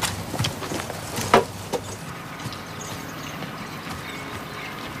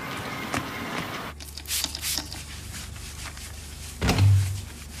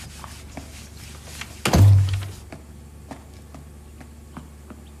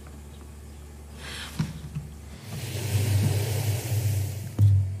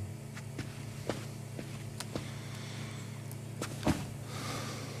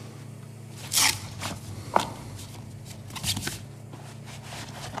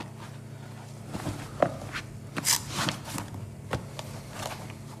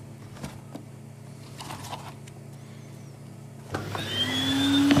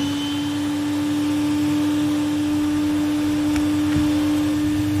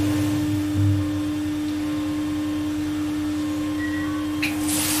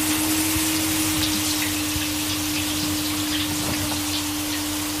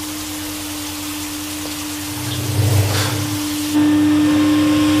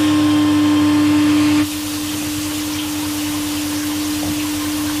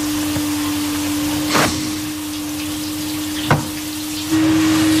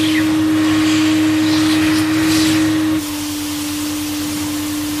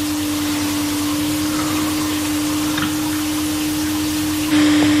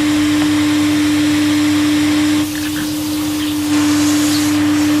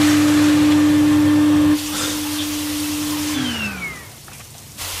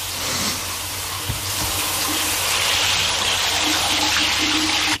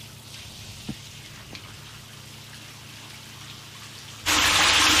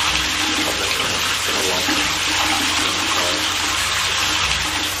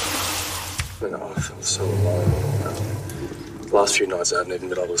 mean, I felt so alone. The last few nights I haven't even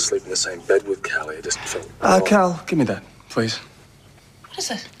been able to sleep in the same bed with Callie. I just felt... Cal, give me that, please. What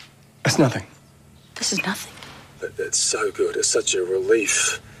is it? It's nothing. This is nothing. It's so good. It's such a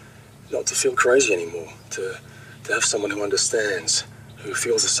relief not to feel crazy anymore. To have someone who understands, who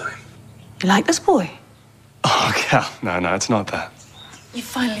feels the same. You like this boy? Oh, Cal, no, it's not that. You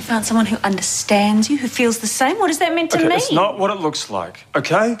finally found someone who understands you, who feels the same? What does that mean to me? It's not what it looks like,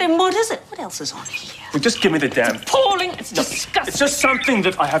 okay? Then what is it? What else is on here? Well, just give me the damn... It's appalling. It's disgusting. It's just something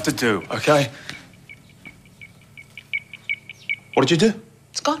that I have to do, okay? What did you do?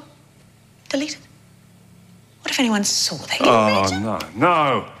 It's gone. Deleted. What if anyone saw that? Oh,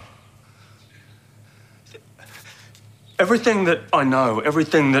 no. Everything that I know,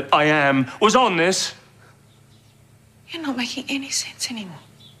 everything that I am, was on this. You're not making any sense anymore.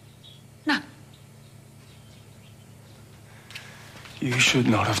 None. You should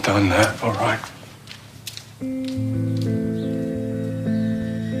not have done that, all right?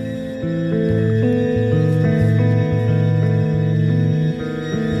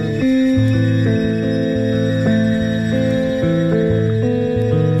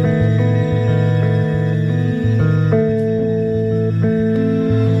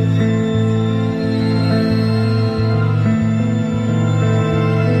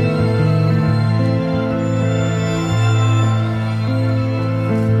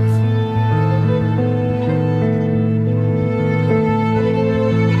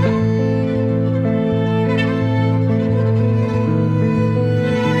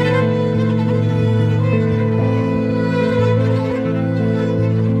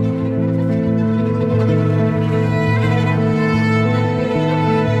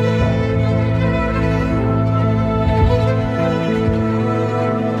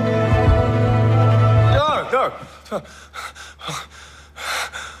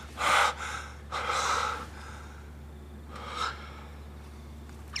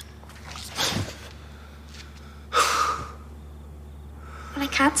 When I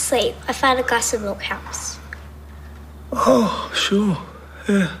can't sleep, I find a glass of milk helps. Oh, sure.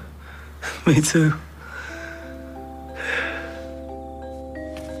 Yeah. Me too.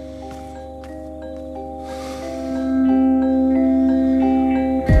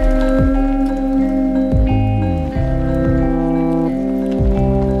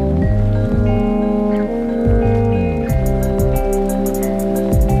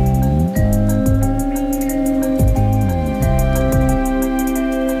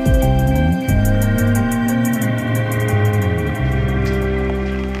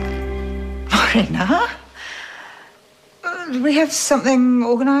 Did we have something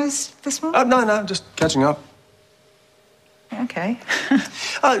organised this morning? No, just catching up. Okay.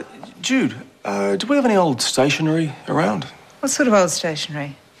 Jude, do we have any old stationery around? What sort of old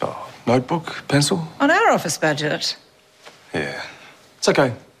stationery? Oh, notebook, pencil? On our office budget. Yeah. It's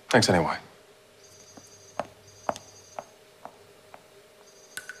okay. Thanks anyway.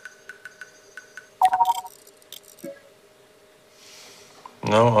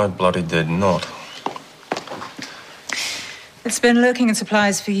 No, I bloody did not. It's been lurking in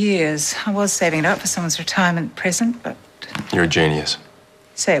supplies for years. I was saving it up for someone's retirement present, but... You're a genius.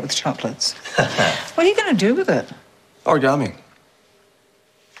 Say it with chocolates. What are you going to do with it? Origami.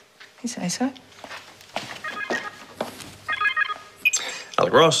 You say so?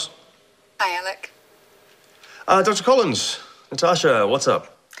 Alec Ross. Hi, Alec. Dr. Collins. Natasha, what's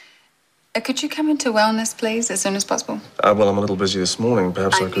up? Could you come into wellness, please, as soon as possible? Well, I'm a little busy this morning.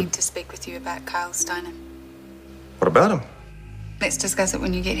 Perhaps I could... need to speak with you about Kyle Steiner. What about him? Let's discuss it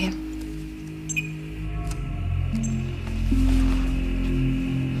when you get here.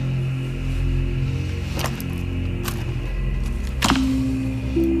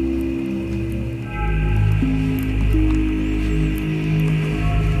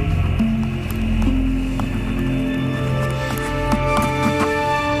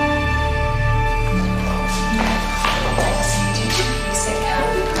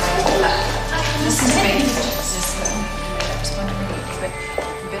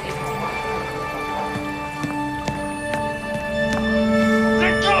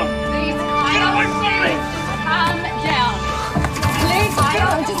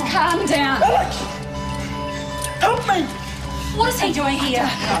 What is he doing here?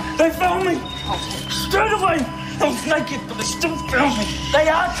 They found me! Straight away! I was naked, but they still found me. They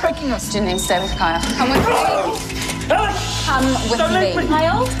are tracking us. Janine, stay with Kyle. Come with me. Come with Don't leave me. me.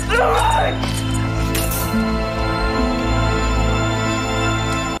 Kyle?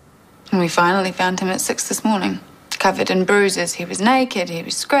 And we finally found him at 6 this morning. Covered in bruises. He was naked, he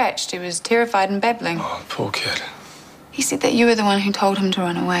was scratched, he was terrified and babbling. Oh, poor kid. He said that you were the one who told him to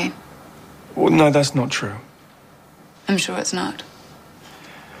run away. Well, no, that's not true. I'm sure it's not.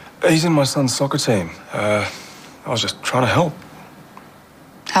 He's in my son's soccer team. I was just trying to help.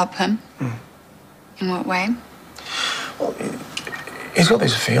 Help him? In what way? Well, he's got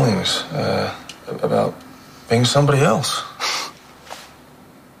these feelings about being somebody else.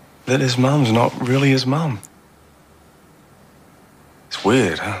 That his mum's not really his mum. It's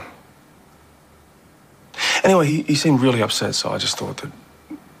weird, huh? Anyway, he seemed really upset, so I just thought that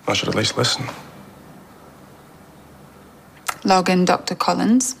I should at least listen. Log in Dr.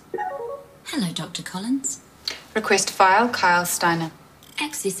 Collins. Hello, Dr. Collins. Request file, Kyle Steiner.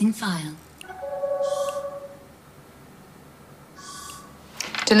 Accessing file.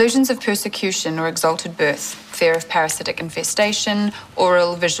 Delusions of persecution or exalted birth, fear of parasitic infestation,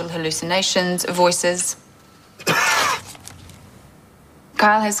 oral visual hallucinations, voices.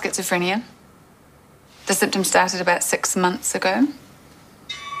 Kyle has schizophrenia. The symptoms started about 6 months ago.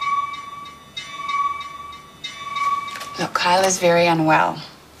 Look, Kyle is very unwell.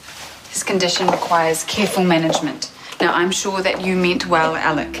 His condition requires careful management. Now, I'm sure that you meant well,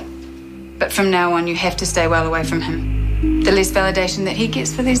 Alec. But from now on, you have to stay well away from him. The less validation that he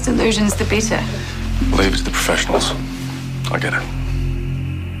gets for these delusions, the better. Leave it to the professionals. I get it.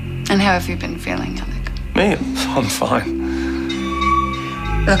 And how have you been feeling, Alec? Me? I'm fine.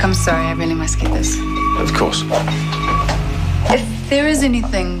 Look, I'm sorry. I really must get this. Of course. If there is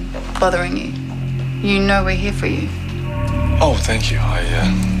anything bothering you, you know we're here for you. Oh, thank you.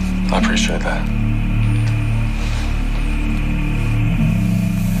 I appreciate that.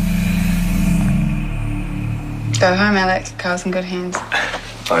 Go home, Alec. Kyle's in good hands.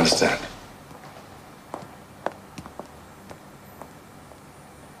 I understand.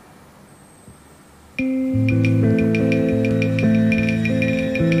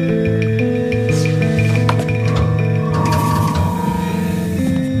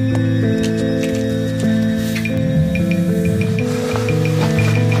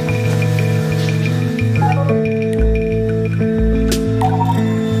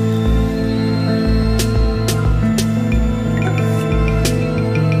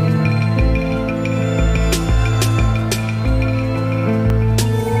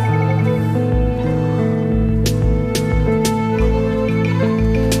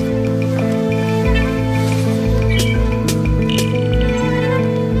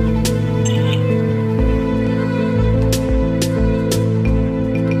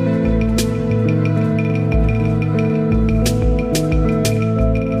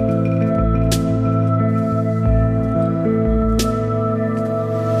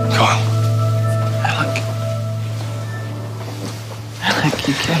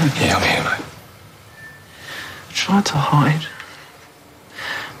 Yeah, I'm here, mate. I tried to hide.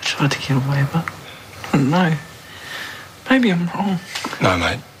 I tried to get away, but no. Maybe I'm wrong. No,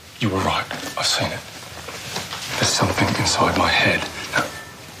 mate, you were right. I've seen it. There's something inside my head. Now,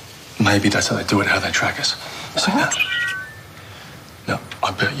 maybe that's how they do it, how they track us. See that? No,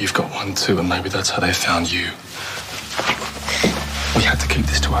 I bet you've got one too, and maybe that's how they found you. We had to keep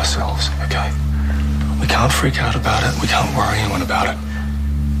this to ourselves, okay? We can't freak out about it. We can't worry anyone about it.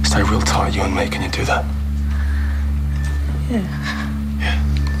 Stay real tight, you and me. Can you do that? Yeah.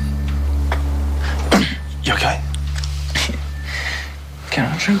 You okay?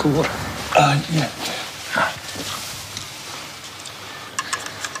 Can I drink water? Yeah.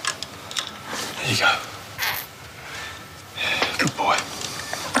 There you go. Good boy.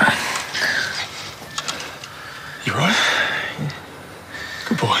 You right?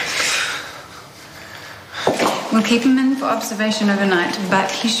 Good boy. We'll keep him in for observation overnight, but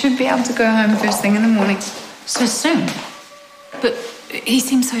he should be able to go home first thing in the morning. So soon? But he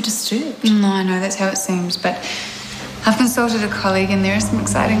seems so disturbed. No, I know, that's how it seems, but I've consulted a colleague and there are some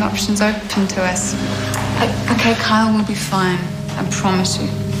exciting options open to us. Okay, Kyle will be fine. I promise you.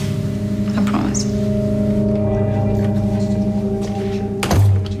 I promise.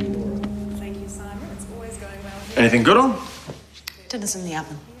 Thank you, Simon. It's always going well. Anything good on? Dinner's in the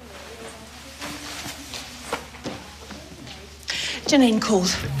oven. Janine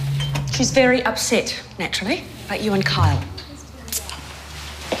called. She's very upset, naturally, about you and Kyle.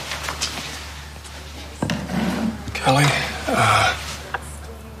 Kelly,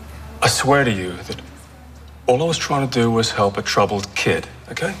 I swear to you that all I was trying to do was help a troubled kid,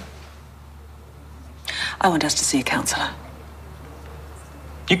 okay? I want us to see a counsellor.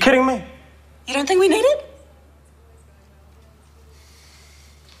 You kidding me? You don't think we need it?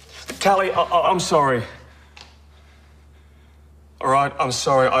 Callie, I'm sorry. All right, I'm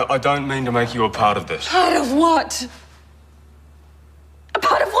sorry. I don't mean to make you a part of this. Part of what? A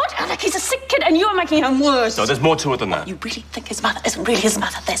part of what, Alec? He's a sick kid and you're making him worse. No, there's more to it than that. You really think his mother isn't really his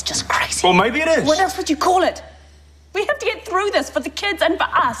mother? That's just crazy. Well, maybe it is. What else would you call it? We have to get through this for the kids and for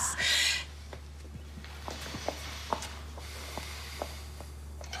us.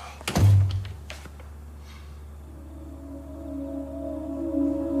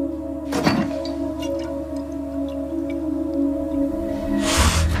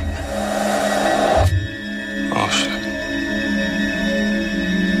 Oh, shit.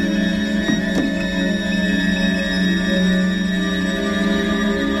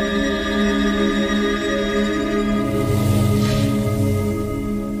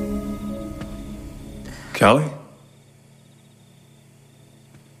 Callie?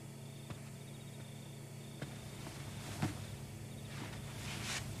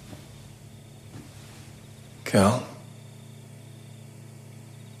 Cal?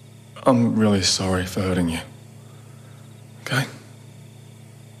 I'm really sorry for hurting you. Okay?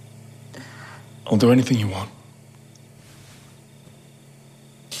 I'll do anything you want.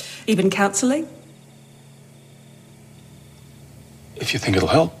 Even counselling? If you think it'll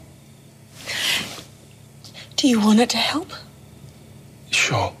help. Do you want it to help?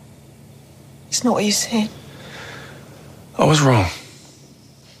 Sure. It's not what you said. I was wrong.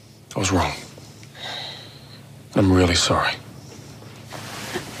 I was wrong. I'm really sorry.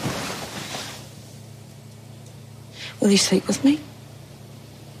 Will you sleep with me?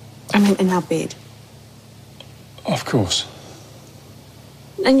 I mean, in our bed. Of course.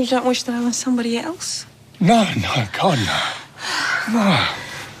 And you don't wish that I was somebody else? No, God, no. No.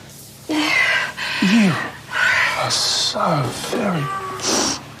 You are so very...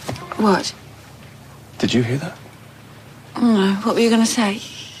 What? Did you hear that? No, what were you going to say?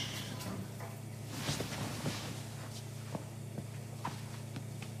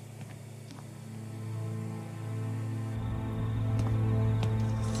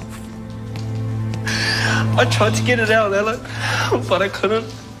 I tried to get it out, Alec, but I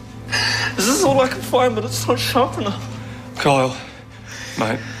couldn't. This is all I can find, but it's not sharp enough. Kyle,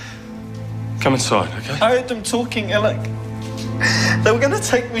 mate, come inside, okay? I heard them talking, Alec. They were going to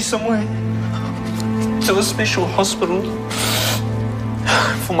take me somewhere. To a special hospital.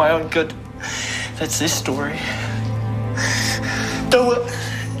 For my own good. That's their story. Do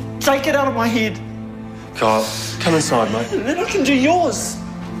it. Take it out of my head. Kyle, come inside, mate. And then I can do yours.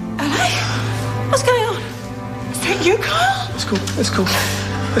 Alec, what's going on? Is that you, Kyle? It's cool, it's cool,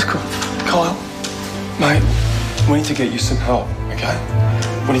 it's cool. Kyle, mate, we need to get you some help, okay?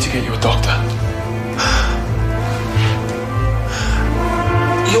 We need to get you a doctor.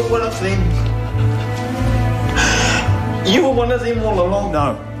 You're one of them. You were one of them all along.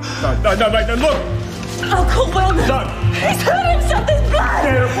 No, mate, no, look! Oh, call Wellman. No! He's hurt himself, there's blood!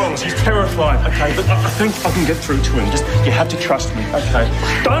 Yeah, well, he's terrified, okay? But I think I can get through to him. Just, you have to trust me, okay?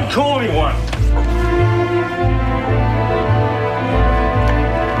 Don't call anyone!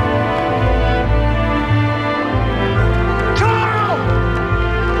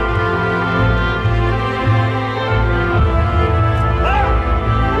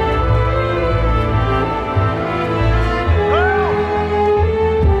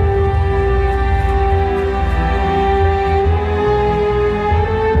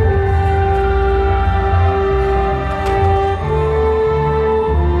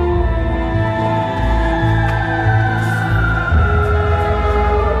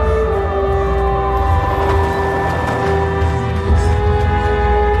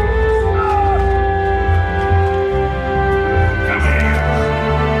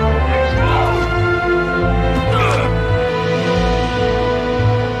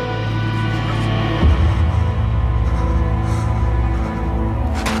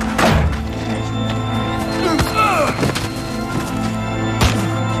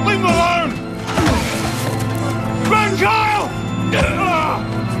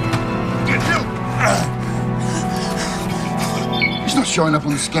 Showing up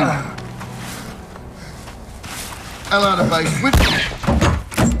on the scanner. Hell out of base.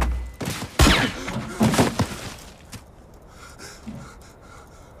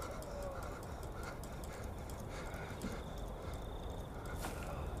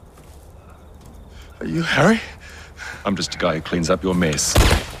 Are you Harry? I'm just a guy who cleans up your mess.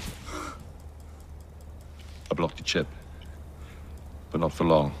 I blocked your chip, but not for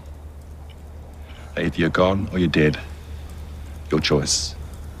long. Either you're gone or you're dead. Your choice.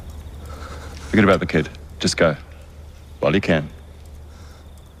 Forget about the kid. Just go. While you can.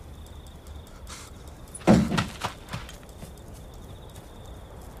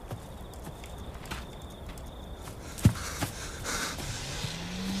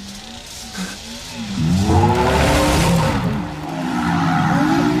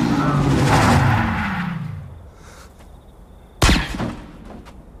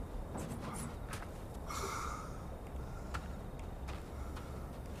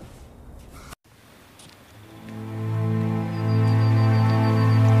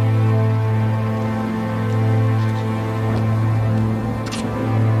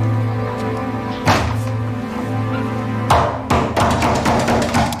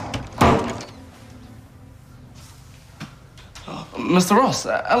 Mr. Ross,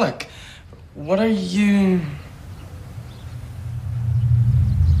 Alec, what are you...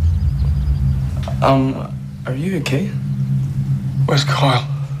 Are you okay? Where's Kyle?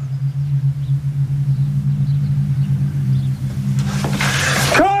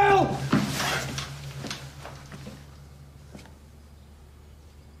 Kyle!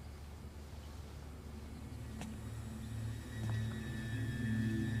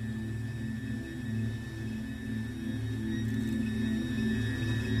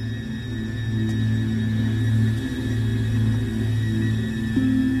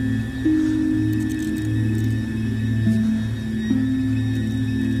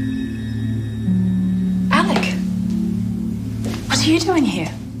 What are you doing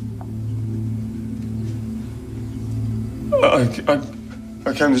here?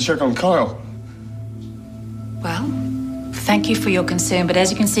 I came to check on Kyle. Well, thank you for your concern, but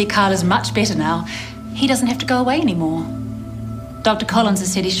as you can see, Kyle is much better now. He doesn't have to go away anymore. Dr. Collins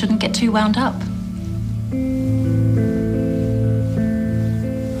has said he shouldn't get too wound up.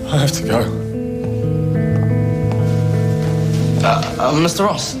 I have to go. Mr.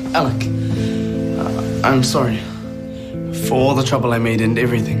 Ross, Alec, I'm sorry for all the trouble I made and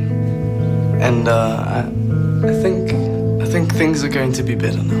everything. And I think things are going to be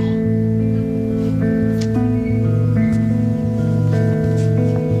better now.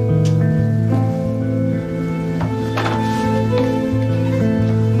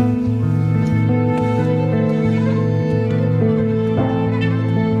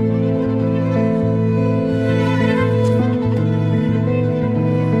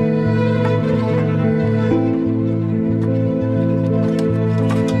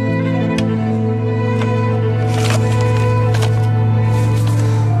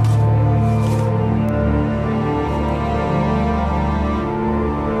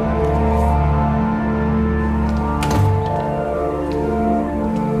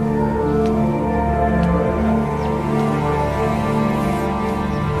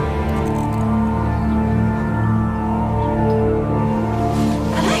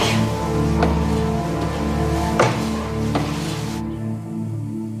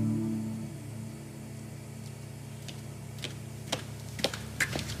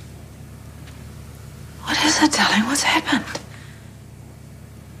 What is it, darling? What's happened?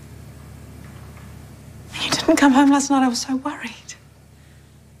 You didn't come home last night. I was so worried.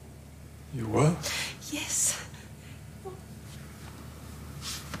 You were? Yes.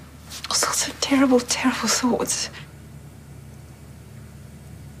 All sorts of terrible, terrible thoughts.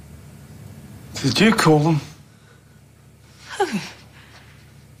 Did you call them? Who?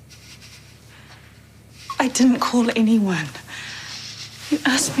 I didn't call anyone. You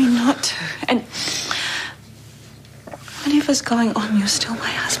asked me not to. And whatever's going on, you're still my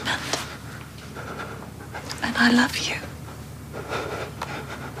husband. And I love you.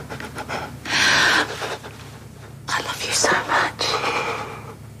 I love you so much.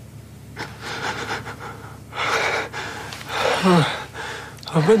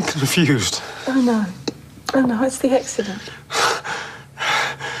 I've been confused. Oh, no. Oh, no, it's the accident.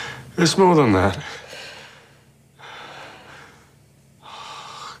 It's more than that.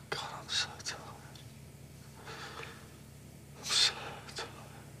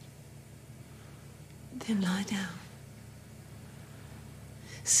 Then lie down.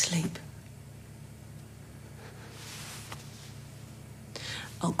 Sleep.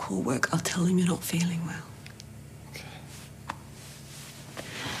 I'll call work. I'll tell them you're not feeling well.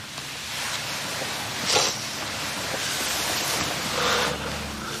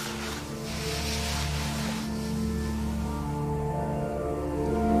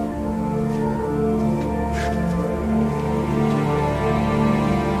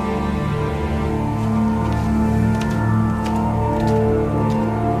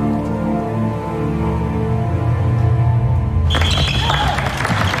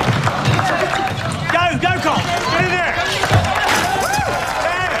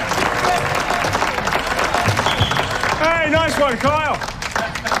 Kyle!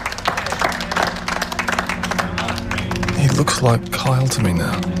 He looks like Kyle to me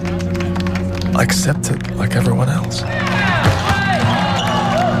now. I accept it like everyone else.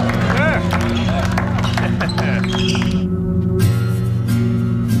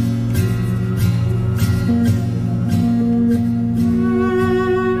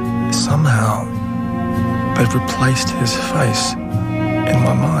 Somehow, they've replaced his face in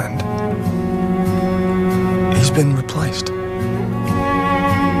my mind. He's been replaced.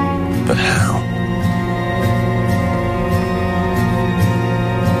 But how?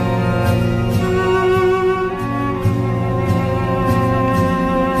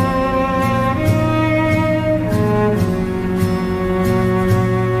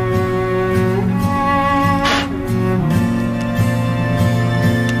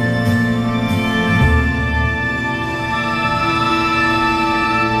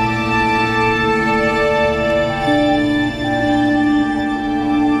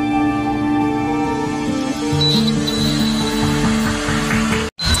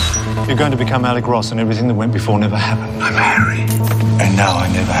 You're going to become Alec Ross, and everything that went before never happened. I'm Harry. And now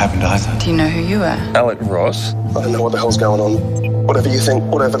I never happened either. Do you know who you are? Alec Ross? I don't know what the hell's going on. Whatever you think,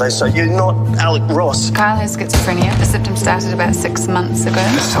 whatever they say, you're not Alec Ross. Kyle has schizophrenia. The symptoms started about 6 months ago.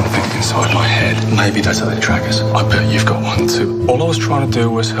 There's something inside my head. Maybe that's how they track us. I bet you've got one too. All I was trying to do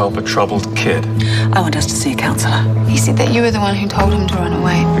was help a troubled kid. I want us to see a counsellor. He said that you were the one who told him to run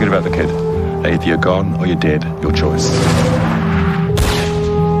away. Forget about the kid. Either you're gone or you're dead. Your choice.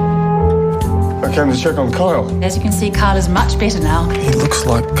 I came to check on Kyle. As you can see, Kyle is much better now. He looks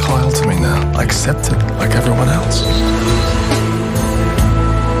like Kyle to me now. I accept it, like everyone else.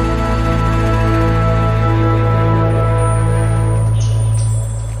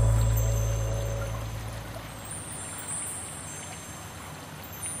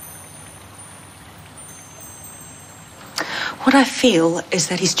 What I feel is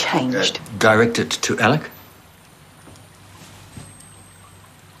that he's changed. Direct it to Alec?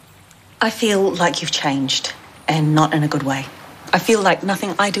 I feel like you've changed, and not in a good way. I feel like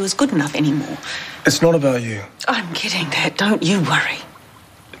nothing I do is good enough anymore. It's not about you. I'm getting that. Don't you worry.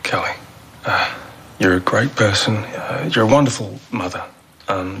 Kelly, you're a great person. You're a wonderful mother.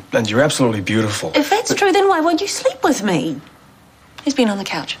 And you're absolutely beautiful. If that's true, then why won't you sleep with me? He's been on the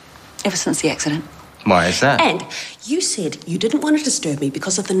couch ever since the accident. Why is that? And you said you didn't want to disturb me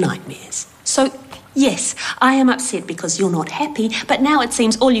because of the nightmares. So, yes, I am upset because you're not happy, but now it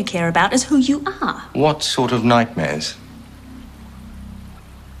seems all you care about is who you are. What sort of nightmares?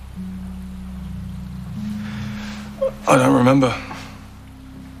 I don't remember.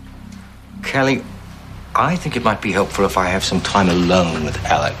 Kelly, I think it might be helpful if I have some time alone with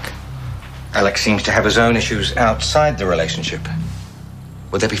Alec. Alec seems to have his own issues outside the relationship.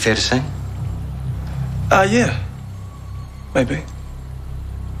 Would that be fair to say? Yeah. Maybe.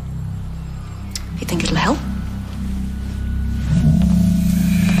 You think it'll help?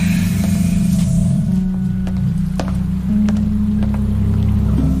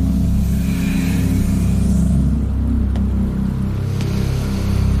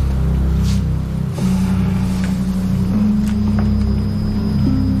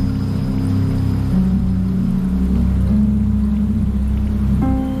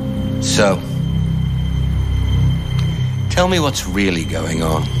 So, tell me what's really going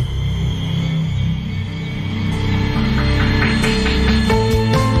on.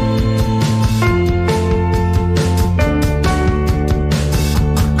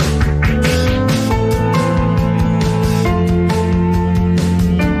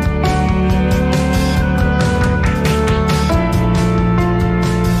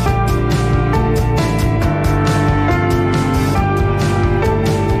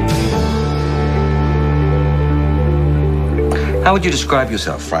 How would you describe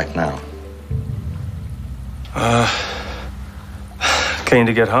yourself right now? Keen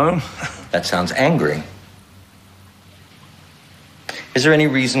to get home. That sounds angry. Is there any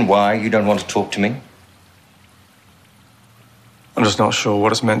reason why you don't want to talk to me? I'm just not sure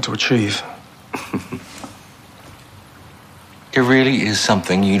what it's meant to achieve. There really is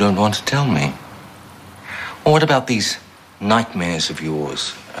something you don't want to tell me. Well, what about these nightmares of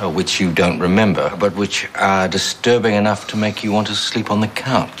yours, which you don't remember, but which are disturbing enough to make you want to sleep on the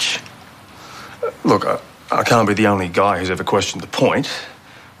couch? Look, I can't be the only guy who's ever questioned the point,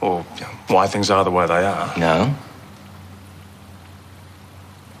 or why things are the way they are. No?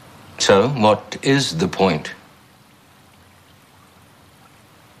 So, what is the point?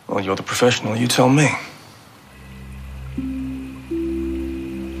 Well, you're the professional, you tell me.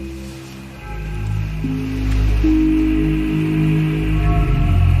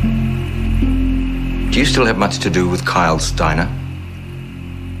 Do you still have much to do with Kyle's diner?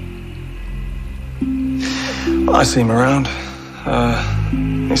 I see him around.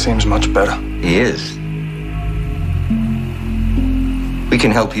 He seems much better. He is. We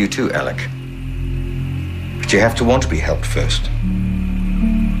can help you too, Alec. But you have to want to be helped first.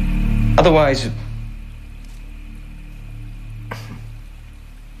 Otherwise...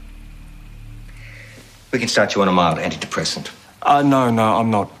 we can start you on a mild antidepressant. No,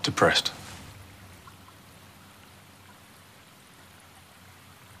 I'm not depressed.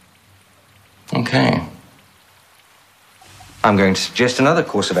 Okay. I'm going to suggest another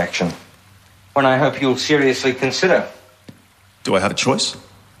course of action, one I hope you'll seriously consider. Do I have a choice?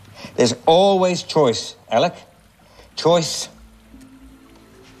 There's always choice, Alec. Choice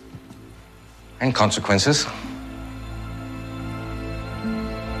and consequences.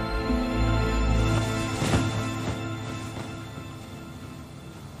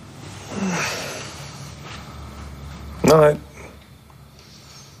 Night.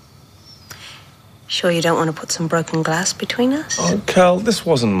 Sure you don't want to put some broken glass between us? Oh, Cal, this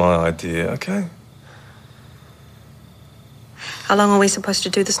wasn't my idea, okay? How long are we supposed to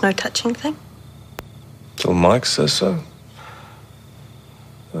do this no-touching thing? Till Mike says so.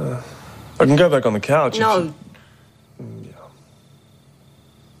 I can go back on the couch. No. Did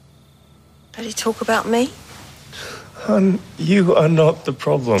he talk about me? Hun, you are not the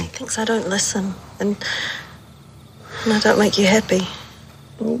problem. He thinks I don't listen, and I don't make you happy.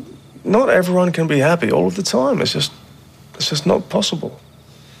 Well, not everyone can be happy all of the time. It's just not possible.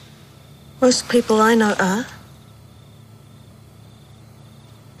 Most people I know are.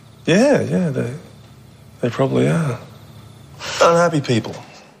 Yeah, they probably are. Unhappy people.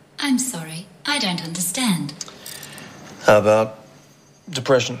 I'm sorry, I don't understand. How about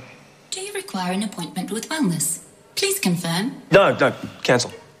depression? Do you require an appointment with wellness? Please confirm. No,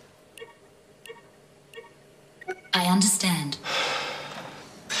 cancel. I understand.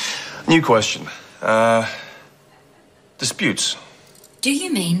 New question. Disputes. Do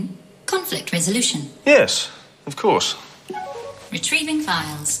you mean conflict resolution? Yes, of course. Retrieving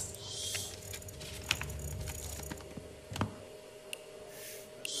files.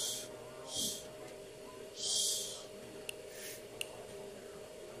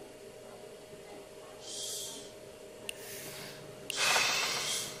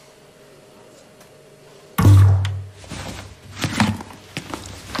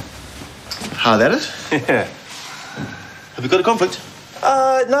 Hi, that it? Yeah. Have you got a conflict?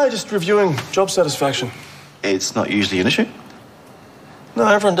 No, just reviewing job satisfaction. It's not usually an issue. No,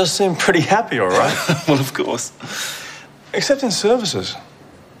 everyone does seem pretty happy, all right? Well, of course. Except in services.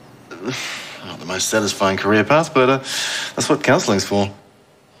 Not the most satisfying career path, but that's what counselling's for.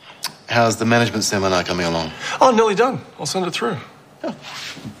 How's the management seminar coming along? Oh, nearly done. I'll send it through. Yeah.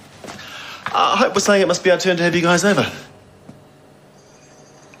 I hope we're saying it must be our turn to have you guys over.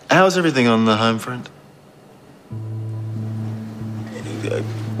 How's everything on the home front?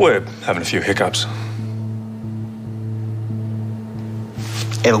 We're having a few hiccups.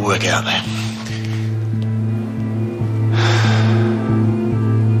 It'll work out, man.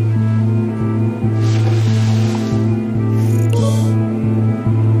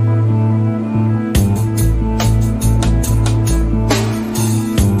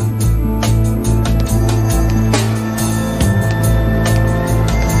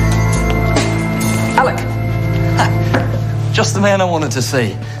 Just the man I wanted to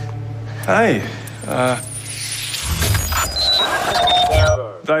see. Hey,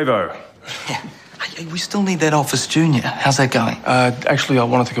 Davo. Yeah. Hey, we still need that office junior. How's that going? Actually, I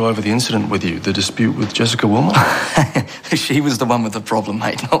wanted to go over the incident with you, the dispute with Jessica Wilmot. She was the one with the problem,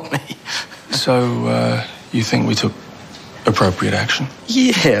 mate, not me. So, you think we took appropriate action?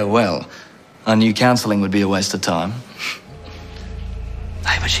 Yeah, well, I knew counselling would be a waste of time.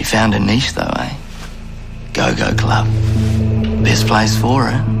 Hey, but she found a niche, though, eh? Go-Go Club. Best place for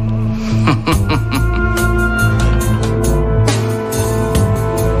her.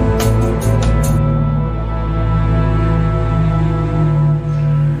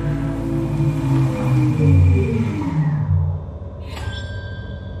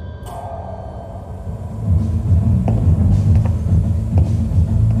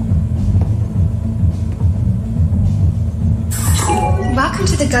 Welcome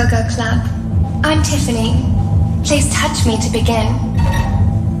to the Go-Go Club. I'm Tiffany. Please touch me to begin.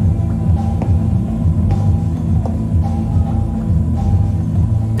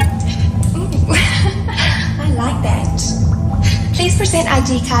 Ooh, I like that. Please present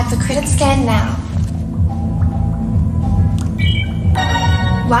ID card for credit scan now.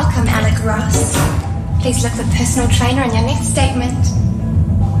 Welcome, Alec Ross. Please look for personal trainer on your next statement.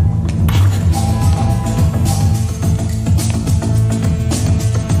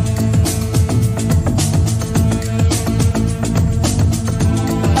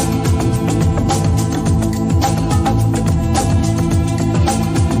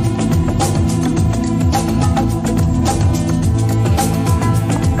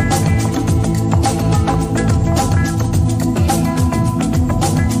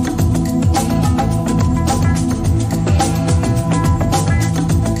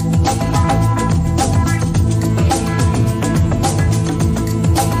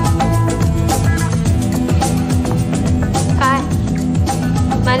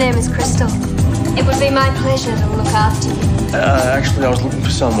 Pleasure to look after you. Actually, I was looking for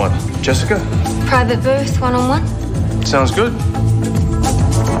someone. Jessica? Private booth, one-on-one? Sounds good.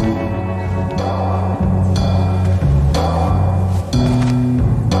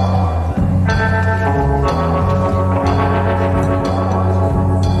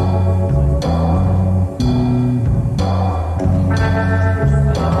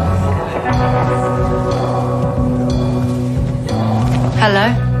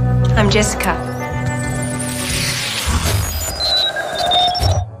 I'm Jessica.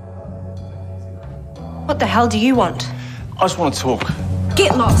 What the hell do you want? I just want to talk.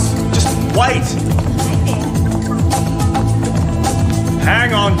 Get lost. Just wait!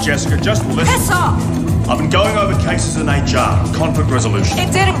 Hang on, Jessica, just listen. Piss off! I've been going over cases in HR, conflict resolution.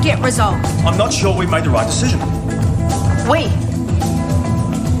 It didn't get resolved. I'm not sure we made the right decision. We.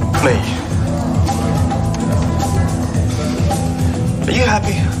 Me. Are you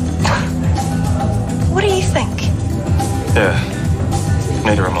happy? What do you think? Yeah.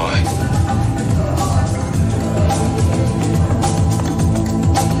 Neither am I.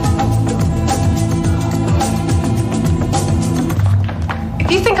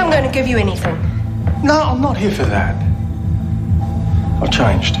 Do you think I'm going to give you anything? No, I'm not here for that. I've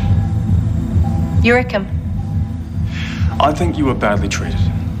changed. You reckon? I think you were badly treated.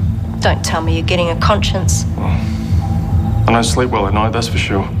 Don't tell me you're getting a conscience. I don't sleep well at night, that's for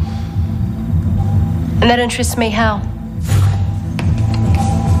sure. And that interests me how?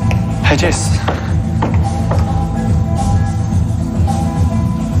 Hey, Jess.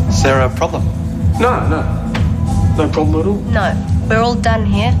 Is there a problem? No. No problem at all. No. We're all done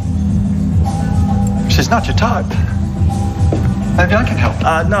here. She's not your type. Maybe I can help.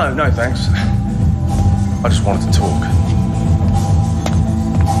 No, thanks. I just wanted to talk.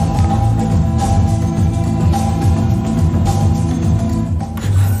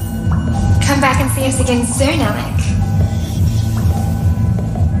 Come back and see us again soon, Alec.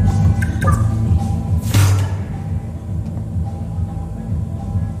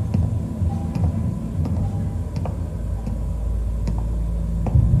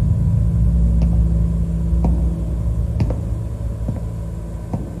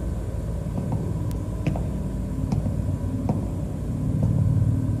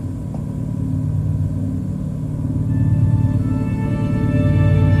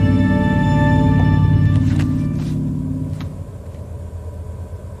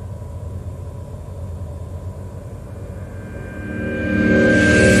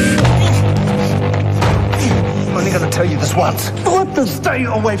 Once. What the? Stay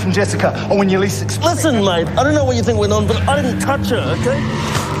away from Jessica, or when you least expect. Listen, mate, I don't know what you think went on, but I didn't touch her, okay?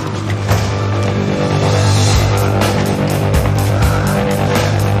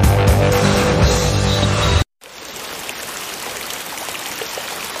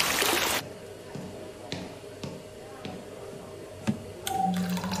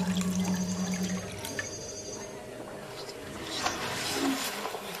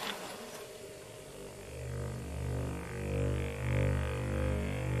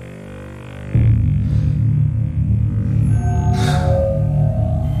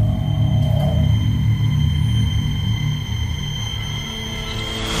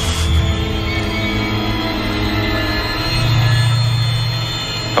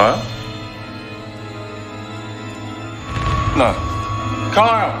 Kyle? No.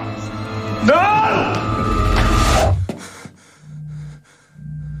 Kyle! No!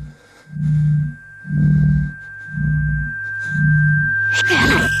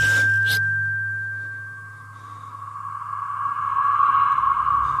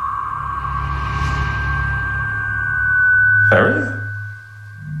 Harry?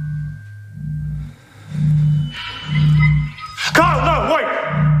 Kyle, no, wait!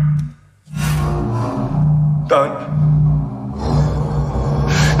 Don't.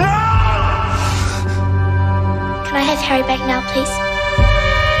 No! Can I have Harry back now, please?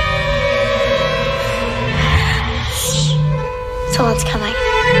 Someone's coming.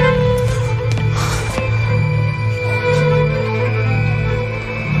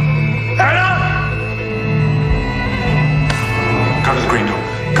 Go to the green door.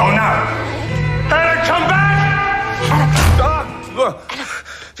 Go now! Alec, come back! Alec,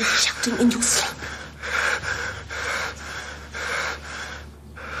 you're shouting in your sleep.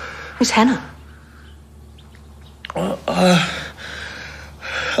 Where's Hannah?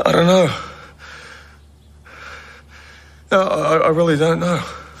 I don't know. No, I really don't know.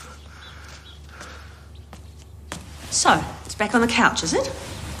 So, it's back on the couch, is it?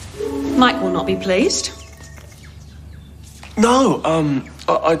 Mike will not be pleased. No,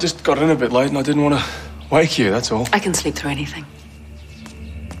 I just got in a bit late and I didn't want to wake you, that's all. I can sleep through anything.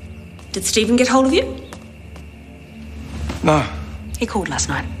 Did Stephen get hold of you? No. He called last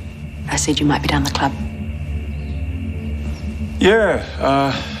night. I said you might be down the club. Yeah,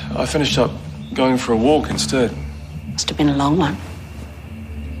 I finished up going for a walk instead. Must have been a long one.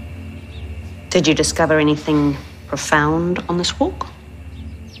 Did you discover anything profound on this walk?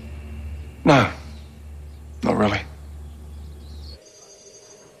 No, not really.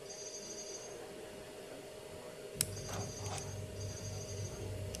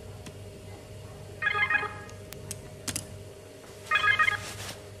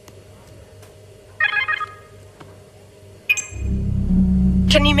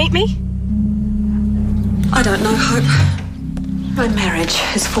 Can you meet me? I don't know, Hope. My marriage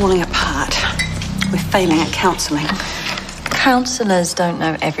is falling apart. We're failing at counselling. Counsellors don't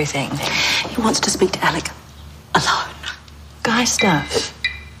know everything. He wants to speak to Alec alone. Guy stuff.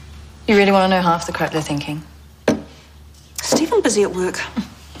 You really want to know half the crap they're thinking? Stephen busy at work?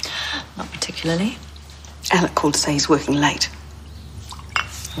 Not particularly. Alec called to say he's working late.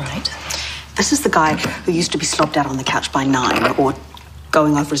 Right. This is the guy who used to be slobbed out on the couch by 9 or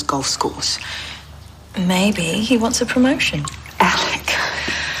going over his golf scores. Maybe he wants a promotion. Alec.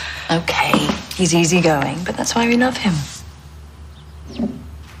 Okay, he's easygoing, but that's why we love him.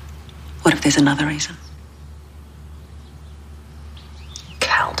 What if there's another reason?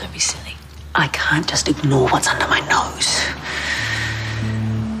 Cal, don't be silly. I can't just ignore what's under my nose.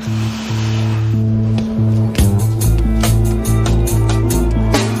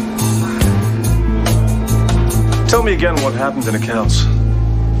 Tell me again what happened in accounts.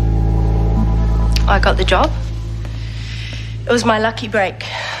 I got the job. It was my lucky break.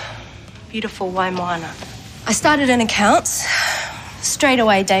 Beautiful Waimoana. I started in accounts. Straight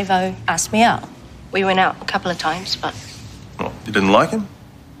away, Davo asked me out. We went out a couple of times, but... Well, you didn't like him?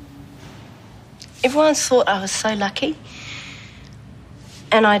 Everyone thought I was so lucky.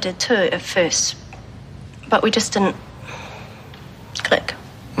 And I did too at first. But we just didn't click.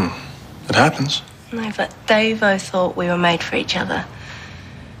 It happens. No, but Davo thought we were made for each other.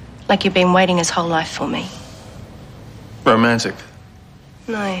 Like he'd been waiting his whole life for me. Romantic.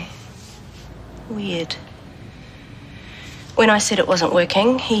 No. Weird. When I said it wasn't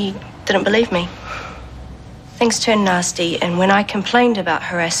working, he didn't believe me. Things turned nasty, and when I complained about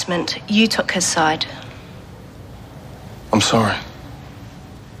harassment, you took his side. I'm sorry.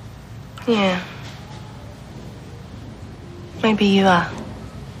 Yeah. Maybe you are.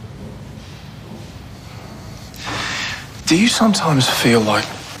 Do you sometimes feel like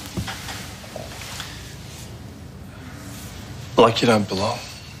you don't belong?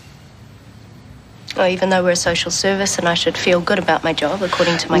 Well, even though we're a social service and I should feel good about my job,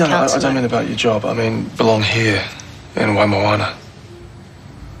 according to my counsellor. I don't mean about your job. I mean belong here in Waimoana.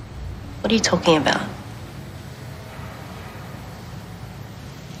 What are you talking about?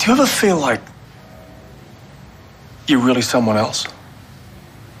 Do you ever feel like you're really someone else?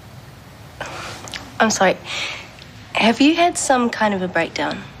 I'm sorry. Have you had some kind of a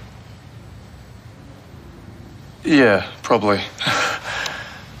breakdown? Yeah, probably.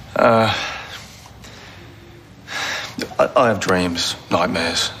 I have dreams,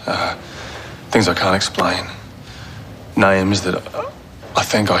 nightmares, things I can't explain. Names that I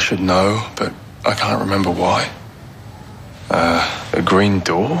think I should know, but I can't remember why. A green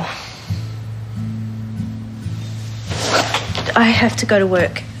door? I have to go to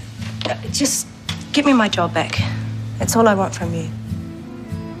work. Just give me my job back. That's all I want from you.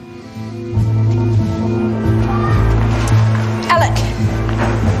 Alec!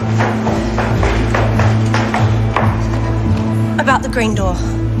 About the green door.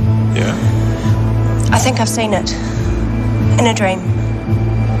 Yeah? I think I've seen it. In a dream.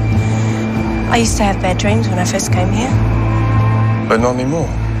 I used to have bad dreams when I first came here. But not anymore.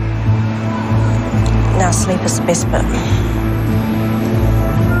 Now sleep is the best bit.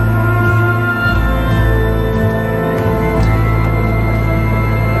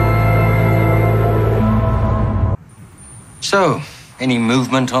 So, any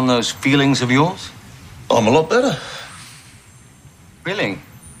movement on those feelings of yours? I'm a lot better. Really?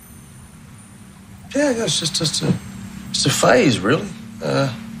 Yeah, it's just a phase, really.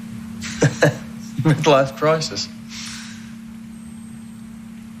 Midlife crisis.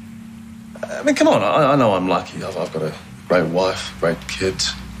 I mean, come on, I know I'm lucky. I've got a great wife, great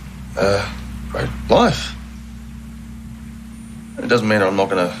kids, great life. It doesn't mean I'm not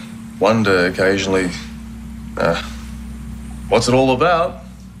going to wonder occasionally, what's it all about?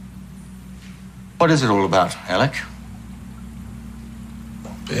 What is it all about, Alec?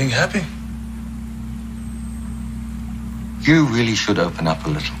 Being happy. You really should open up a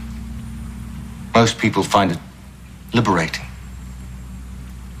little. Most people find it liberating.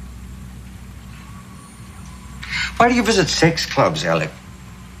 Why do you visit sex clubs, Alec?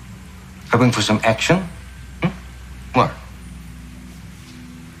 Hoping for some action? What?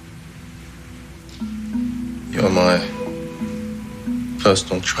 You're my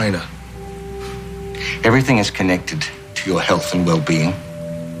personal trainer. Everything is connected to your health and well-being.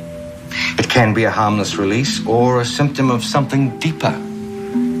 It can be a harmless release or a symptom of something deeper,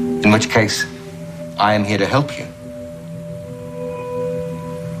 in which case, I am here to help you.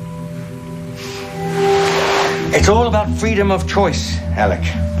 It's all about freedom of choice, Alec.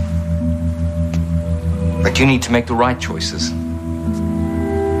 But you need to make the right choices.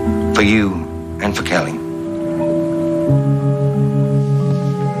 For you and for Kelly.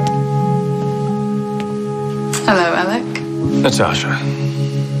 Hello, Alec. Natasha.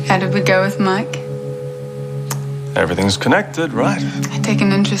 How did we go with Mike? Everything's connected, right? I take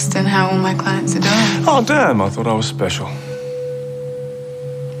an interest in how all my clients are doing. Oh, damn, I thought I was special.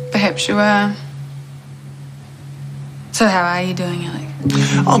 Perhaps you are. So how are you doing,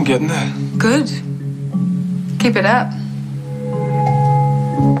 Alec? I'm getting there. Good. Keep it up.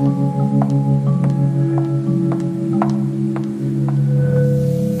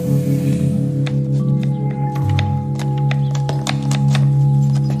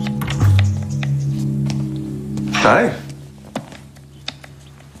 Hey.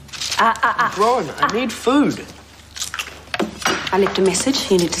 Ron, I need food. I left a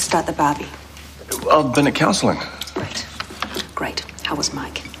message. You need to start the barbie. I've been at counselling. Great. How was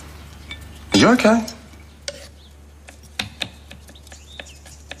Mike? Are you okay?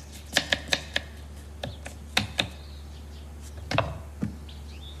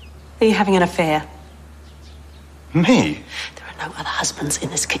 Are you having an affair? Me? There are no other husbands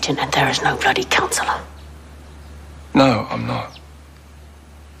in this kitchen, and there is no bloody counsellor. No, I'm not.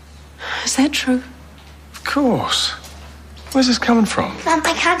 Is that true? Of course. Where's this coming from? Mum,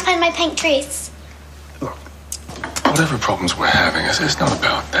 I can't find my pink dress. Whatever problems we're having, it's not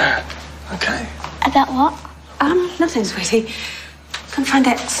about that, okay? About what? Nothing, sweetie. Can't find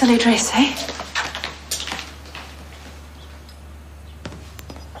that silly dress, eh?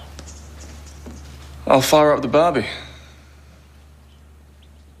 I'll fire up the barbie.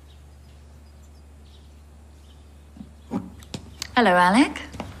 Hello, Alec.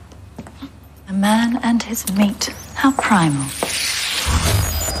 A man and his meat. How primal.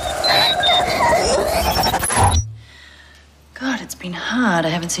 God, it's been hard. I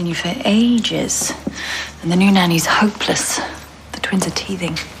haven't seen you for ages. And the new nanny's hopeless. The twins are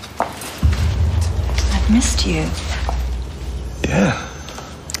teething. I've missed you. Yeah.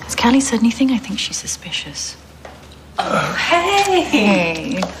 Has Callie said anything? I think she's suspicious. Oh, hey!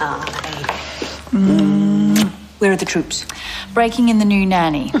 Hey. Where are the troops? Breaking in the new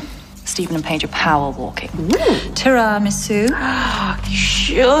nanny. Stephen and Paige are power walking. Tiramisu. You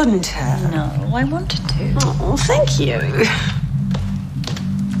shouldn't have. No, I wanted to. Oh, thank you.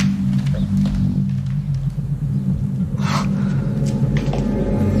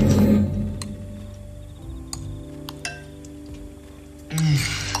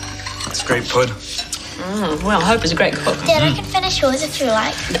 It's great pud. Well, Hope is a great cook. Dad, I can finish yours if you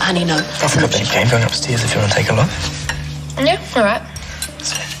like. Honey, no. That's a bit game. Going upstairs if you want to take a look. No, all right.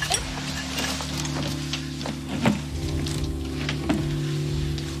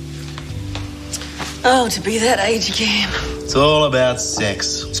 Oh, to be that age again. It's all about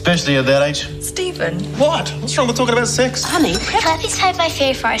sex, especially at that age. Stephen. What? What's wrong with talking about sex? Honey, Can I please take my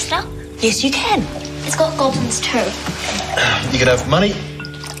fairy forest now? yes, you can. It's got goblins too. You could have money,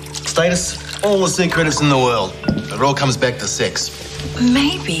 status, all the secrets in the world. But it all comes back to sex.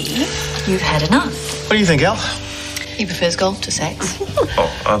 Maybe you've had enough. What do you think, Al? He prefers golf to sex.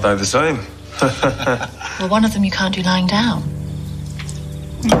 Oh, are they the same? Well, one of them you can't do lying down.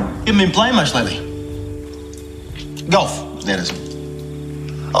 You haven't been playing much lately. Golf, that is.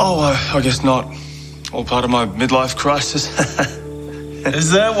 Oh, I guess not. All part of my midlife crisis.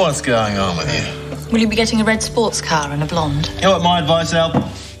 Is that what's going on with you? Will you be getting a red sports car and a blonde? You know what my advice, Al?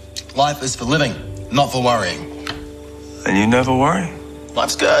 Life is for living, not for worrying. And you never worry?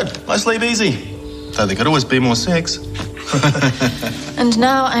 Life's good. I sleep easy. Though there could always be more sex. And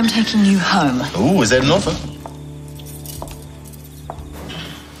now I'm taking you home. Ooh, is that an offer?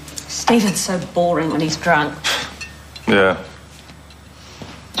 Stephen's so boring when he's drunk. Yeah.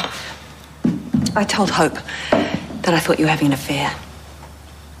 I told Hope that I thought you were having an affair.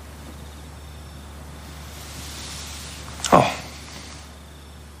 Oh.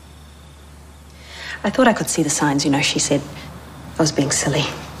 I thought I could see the signs, you know. She said I was being silly.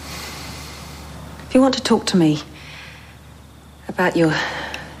 If you want to talk to me about your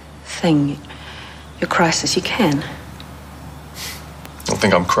thing, your crisis, you can. Don't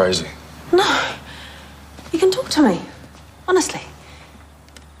think I'm crazy. No. You can talk to me. Honestly.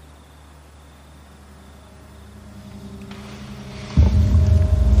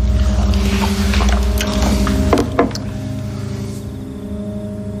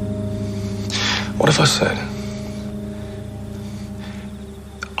 What if I said,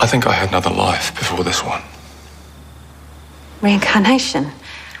 I think I had another life before this one? Reincarnation.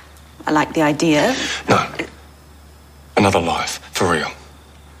 I like the idea. No. Another life, for real.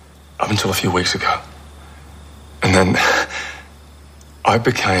 Up until a few weeks ago. And then I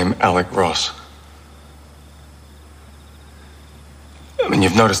became Alec Ross. I mean, And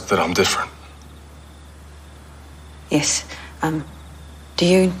you've noticed that I'm different. Yes. Do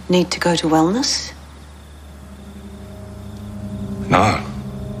you need to go to wellness? No.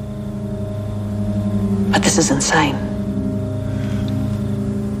 But this is insane.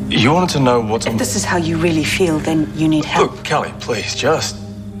 You wanted to know what's on... If this is how you really feel, then you need help. Look, Callie, please, just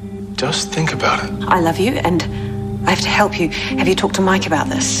think about it. I love you, and I have to help you. Have you talked to Mike about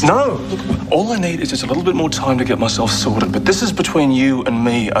this? No. Look, all I need is just a little bit more time to get myself sorted. But this is between you and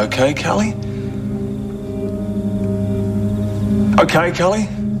me, okay, Callie? Okay, Callie?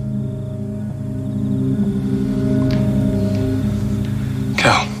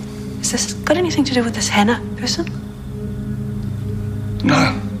 Cal. Has this got anything to do with this Hannah person?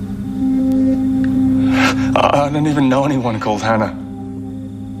 No. I don't even know anyone called Hannah.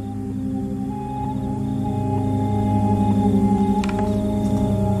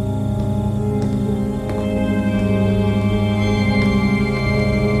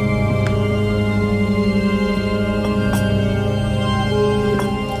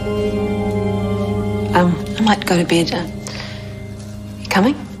 I might go to bed. You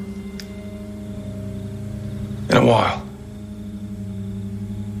coming? In a while.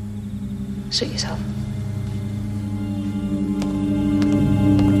 Suit yourself.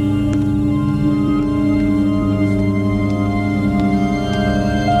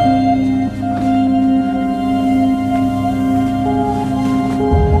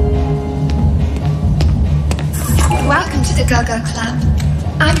 Welcome to the Go-Go Club.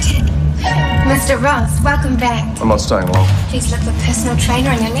 I'm Ted. Mr. Ross, welcome back. I'm not staying long. Please look for personal trainer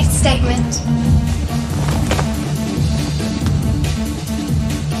on your next statement.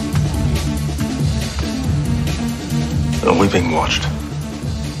 Are we being watched?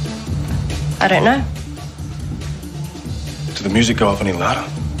 I don't know. Did the music go up any louder?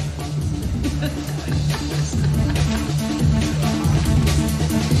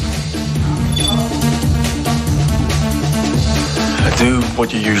 Do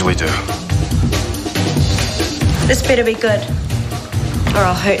what you usually do. This better be good, or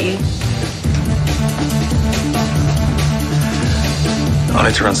I'll hurt you. I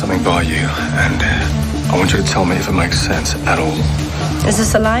need to run something by you, and I want you to tell me if it makes sense at all. Is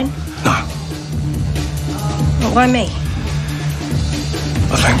this a line? No. Well, why me?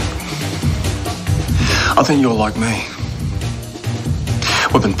 I think you're like me.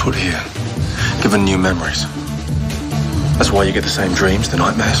 We've been put here, given new memories. That's why you get the same dreams, the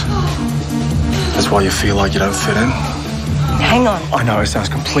nightmares. That's why you feel like you don't fit in. Hang on. I know, it sounds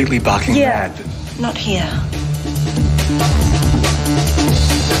completely barking mad. Not here.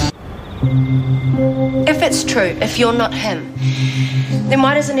 If it's true, if you're not him, then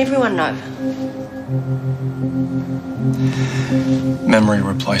why doesn't everyone know? Memory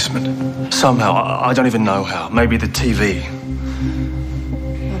replacement. Somehow, I don't even know how. Maybe the TV.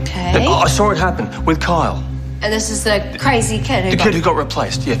 Okay. I saw it happen with Kyle. And this is the crazy kid who The kid who got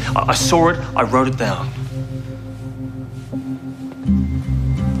replaced, yeah. I saw it, I wrote it down.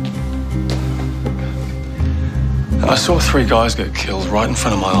 I saw 3 guys get killed right in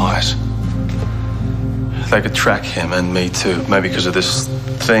front of my eyes. They could track him and me too, maybe because of this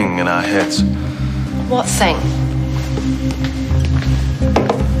thing in our heads. What thing?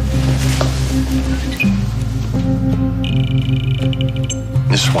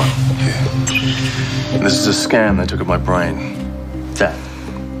 This one here. This is a scan they took of my brain. That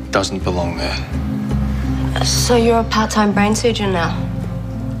doesn't belong there. So you're a part-time brain surgeon now?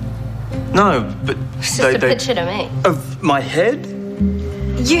 No, but It's just a picture to me. Of my head?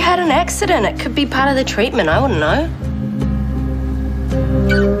 You had an accident. It could be part of the treatment. I wouldn't know.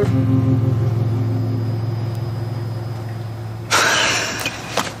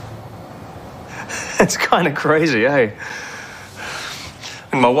 It's kind of crazy, eh?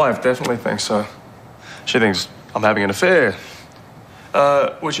 And my wife definitely thinks so. She thinks I'm having an affair.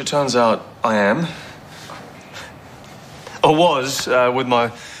 Which it turns out I am. Or was, with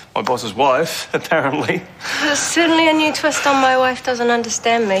my boss's wife, apparently. There's certainly a new twist on my wife doesn't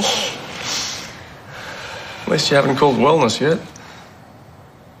understand me. At least you haven't called wellness yet.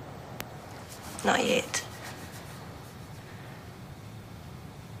 Not yet.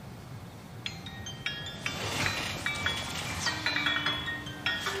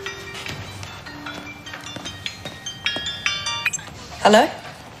 Hello?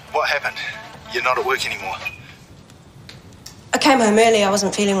 What happened? You're not at work anymore. I came home early. I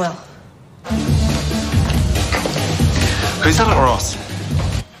wasn't feeling well. Who's Alec Ross?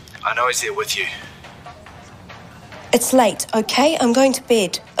 I know he's here with you. It's late, okay? I'm going to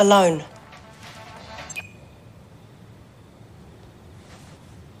bed alone.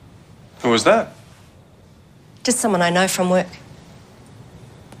 Who was that? Just someone I know from work.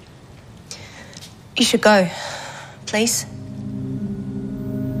 You should go. Please.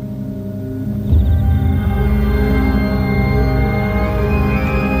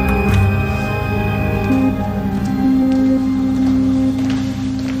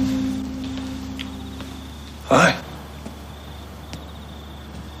 Hi.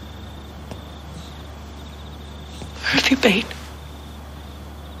 Where have you been?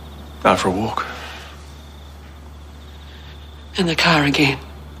 Out for a walk. In the car again.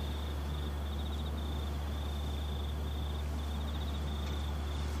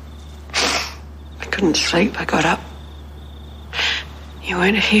 I couldn't sleep. I got up. You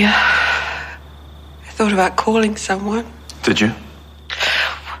weren't here. I thought about calling someone. Did you?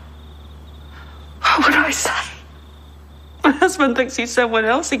 What would I say? My husband thinks he's someone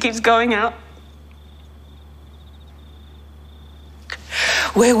else. He keeps going out.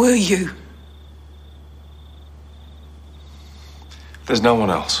 Where were you? There's no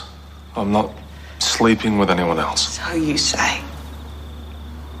one else. I'm not sleeping with anyone else. So you say.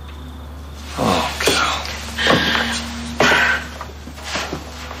 Oh, God.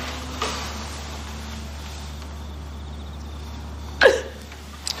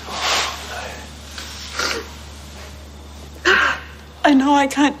 I know I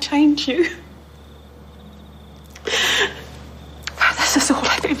can't change you. But this is all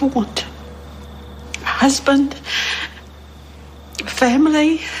I've ever wanted. A husband, a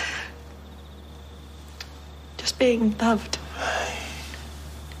family, just being loved.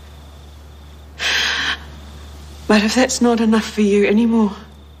 But if that's not enough for you anymore,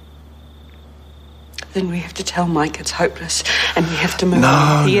 then we have to tell Mike it's hopeless and we have to move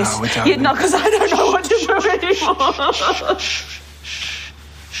on. Yes. No, we don't. Yeah, no, because I don't know what to do anymore.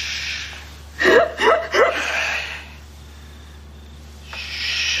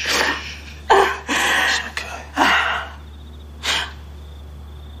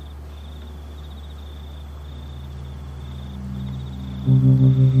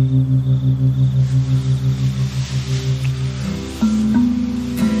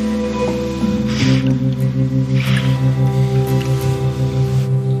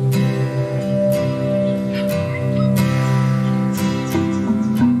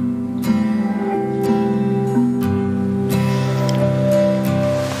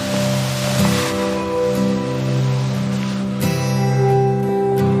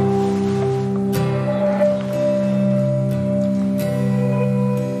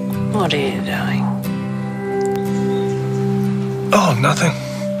 What are you doing? Oh, nothing.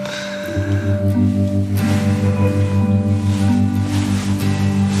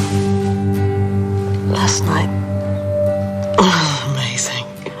 Last night. Oh, amazing.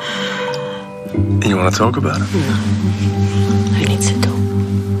 You want to talk about it? No. Who needs to talk?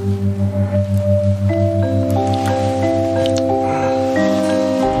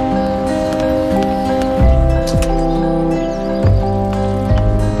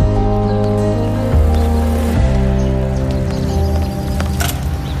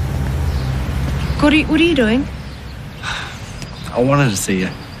 What are you doing? I wanted to see you.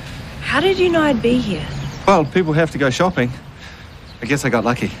 How did you know I'd be here? Well, people have to go shopping. I guess I got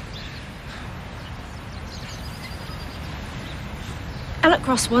lucky. Alec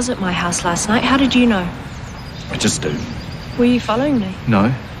Ross was at my house last night. How did you know? I just do. Were you following me?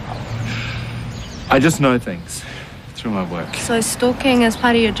 No. I just know things through my work. So stalking is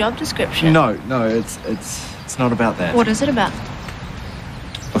part of your job description? No, it's not about that. What is it about?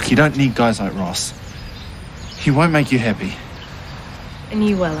 Look, you don't need guys like Ross. He won't make you happy. And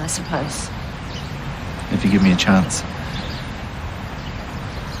you will, I suppose. If you give me a chance.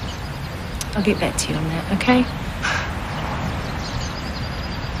 I'll get back to you on that, okay?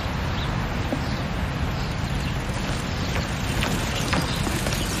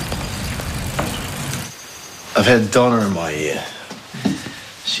 I've had Donna in my ear.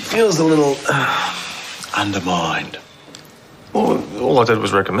 She feels a little undermined. Well, all I did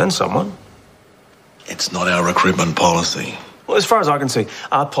was recommend someone. It's not our recruitment policy. Well, as far as I can see,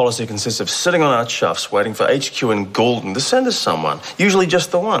 our policy consists of sitting on our chuffs waiting for HQ in Golden to send us someone, usually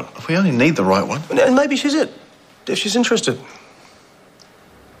just the one. We only need the right one. And maybe she's it, if she's interested.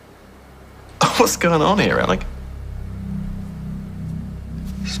 What's going on here, Alec?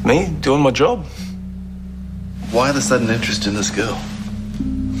 It's me doing my job. Why the sudden interest in this girl?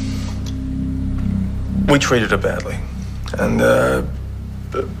 We treated her badly.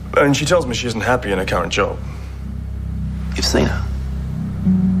 And she tells me she isn't happy in her current job. You've seen her?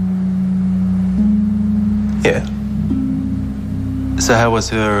 Yeah. So how was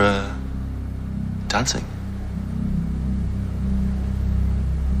her, dancing?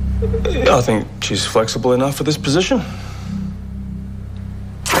 I think she's flexible enough for this position.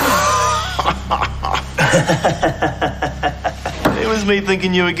 It was me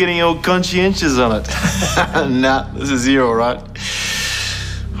thinking you were getting all conscientious on it. Nah, this is you, all right.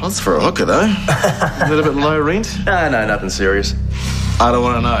 Odds for a hooker, though. A little bit low rent? No, nothing serious. I don't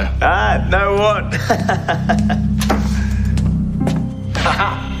want to know. Know what?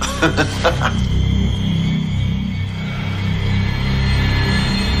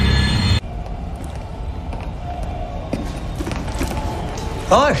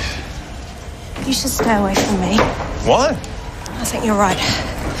 Hi. You should stay away from me. Why? I think you're right.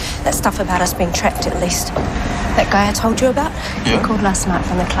 That stuff about us being trapped, at least. That guy I told you about? Yeah? He called last night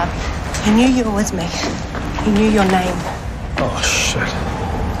from the club. He knew you were with me. He knew your name. Oh, shit.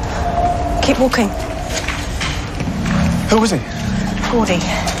 Keep walking. Who was he? Gordy.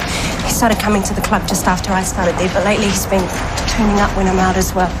 He started coming to the club just after I started there, but lately he's been turning up when I'm out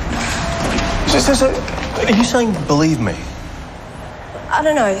as well. So, are you saying believe me? I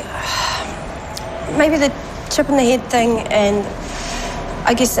don't know. Maybe the chip in the head thing, and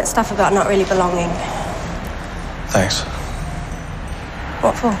I guess that stuff about not really belonging. Thanks.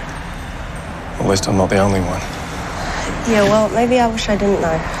 What for? At least I'm not the only one. Yeah, well, maybe I wish I didn't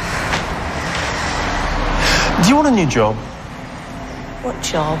know. Do you want a new job? What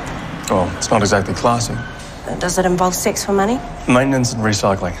job? Well, it's not exactly classy. Does it involve sex for money? Maintenance and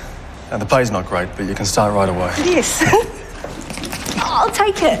recycling. Now, the pay's not great, but you can start right away. Yes. I'll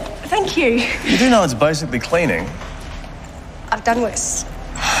take it. Thank you. You do know it's basically cleaning. I've done worse.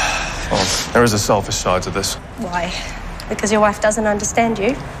 Well, there is a selfish side to this. Why? Because your wife doesn't understand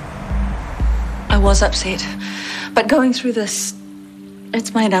you? I was upset. But going through this,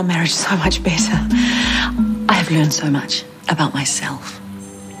 it's made our marriage so much better. I have learned so much about myself.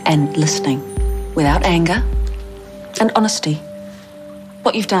 And listening without anger and honesty.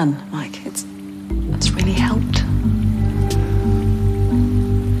 What you've done, Mike, it's really helped.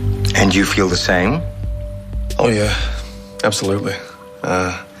 And you feel the same? Oh, yeah. Absolutely.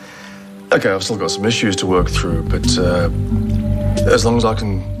 Okay, I've still got some issues to work through, but as long as I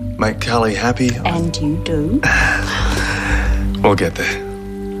can make Callie happy... And you do. We'll get there.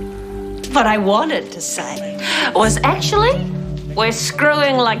 What I wanted to say was actually, we're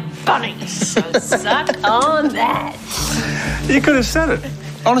screwing like bunnies. So suck on that. You could have said it.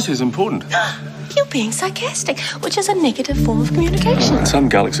 Honesty is important. You're being sarcastic, which is a negative form of communication. In some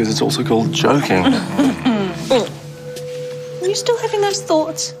galaxies, it's also called joking. Are you still having those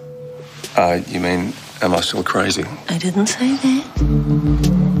thoughts? You mean, am I still crazy? I didn't say that.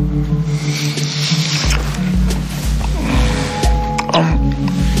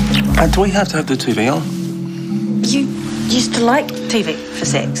 Do we have to have the TV on? You used to like TV for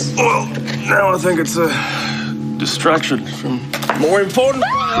sex. Well, now I think it's a distraction from more important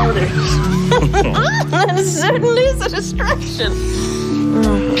priorities. That certainly is a distraction.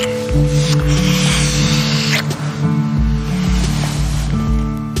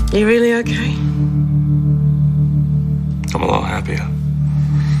 You really okay? I'm a lot happier.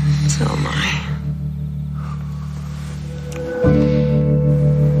 So am I.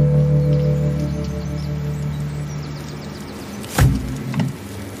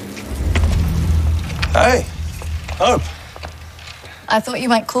 Hey, Hope. I thought you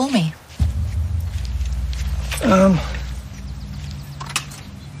might call me.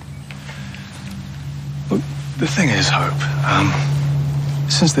 Look, the thing is, Hope,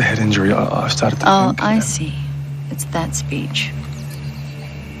 since the head injury, I've started to think... I see. It's that speech.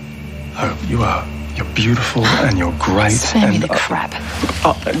 Hope, you're beautiful and you're great. Spare me and the crap.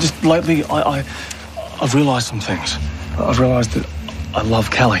 just lately, I've realised some things. I've realised that I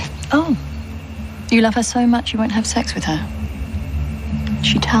love Callie. Oh. You love her so much you won't have sex with her.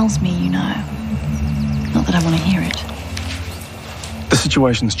 She tells me you know. Not that I want to hear it. The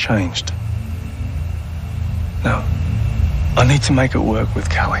situation's changed. Now, I need to make it work with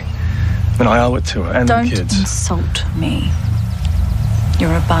Callie. I mean, I owe it to her and Don't the kids. Don't insult me.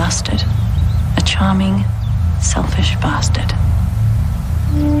 You're a bastard. A charming, selfish bastard.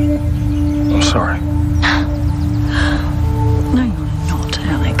 I'm sorry. No, you're not,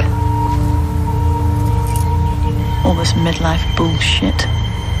 Alec. All this midlife bullshit.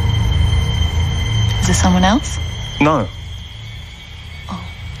 Is there someone else? No. Oh,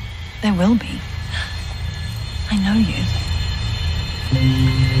 there will be. I know you.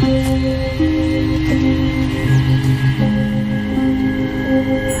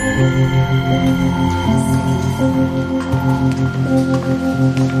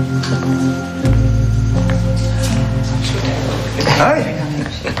 Hey.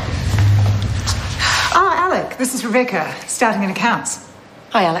 Ah, Alec, this is Rebecca, starting in accounts.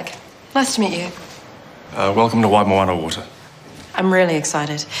 Hi, Alec. Nice to meet you. Welcome to Waimoana Water. I'm really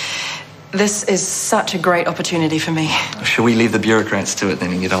excited. This is such a great opportunity for me. Shall we leave the bureaucrats to it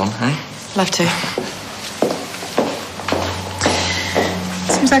then and get on, eh? Love to.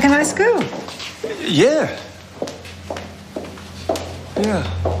 Seems like a nice school. Yeah. Yeah.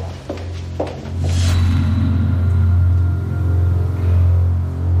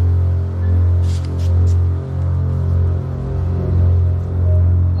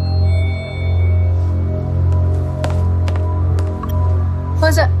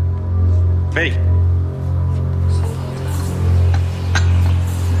 What's it? Me.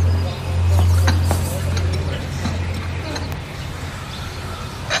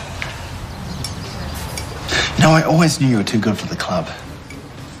 You know, I always knew you were too good for the club.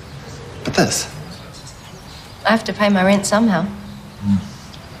 But this? I have to pay my rent somehow.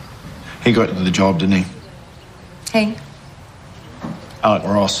 He got you the job, didn't he? Hey, Alec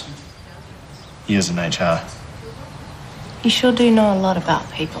Ross. He is in HR. you sure do know a lot about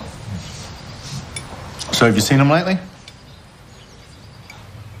people. So have you seen him lately?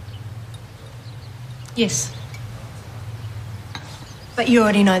 Yes. But you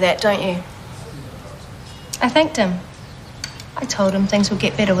already know that, don't you? I thanked him. I told him things would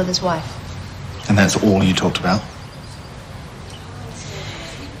get better with his wife. And that's all you talked about?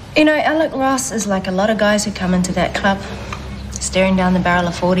 You know, Alec Ross is like a lot of guys who come into that club, staring down the barrel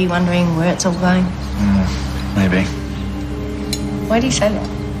of 40, wondering where it's all going. Maybe. Why do you say that?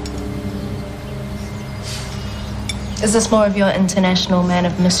 Is this more of your international man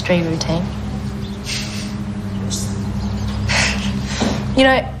of mystery routine? You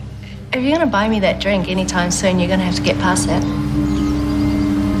know, if you're going to buy me that drink anytime soon, you're going to have to get past that.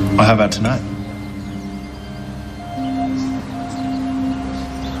 Well, how about tonight?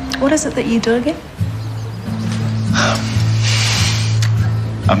 What is it that you do again?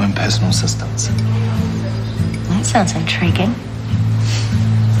 I'm in personal assistance. That sounds intriguing.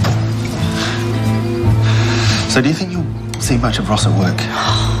 So do you think you'll see much of Ross at work?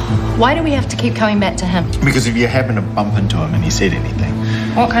 Why do we have to keep coming back to him? Because if you happen to bump into him and he said anything,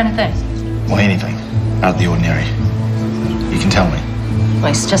 What kind of thing? well, anything, out of the ordinary, you can tell me. Well,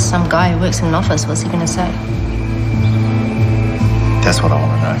 he's just some guy who works in an office. What's he going to say? That's what I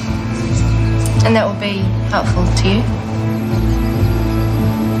want to know. And that will be helpful to you?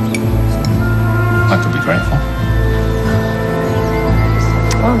 I could be grateful.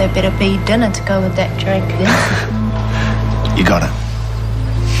 Well, there better be dinner to go with that drink, yeah? You got it.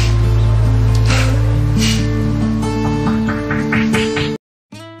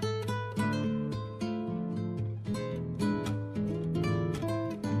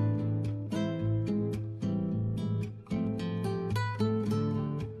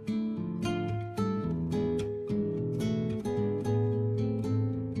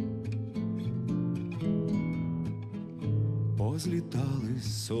 Позлітали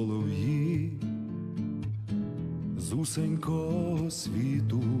солов'ї з усенького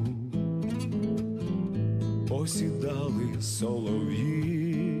світу, посідали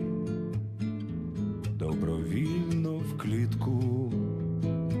солов'ї добровільно в клітку,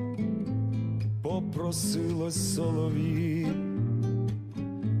 попросилось солов'ї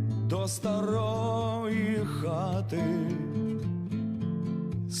до старої хати,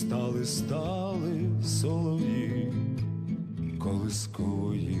 стали солов'ї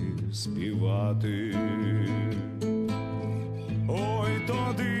колискової співати. Ой, то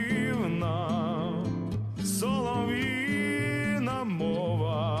дивна солов'їна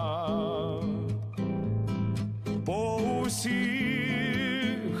мова, по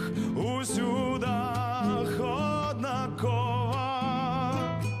усіх усюдах однакова,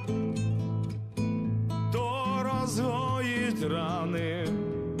 то розгоїть рани,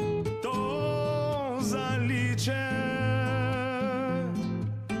 то заліче,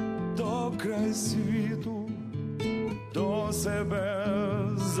 край світу до себе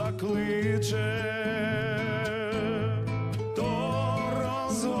закличе, то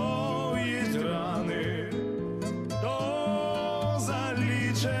розгоїть рани, то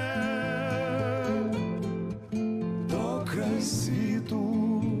заліче, то край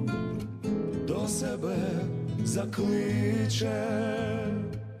світу до себе закличе.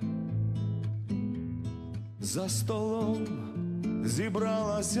 За столом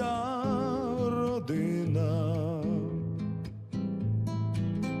зібралася родина,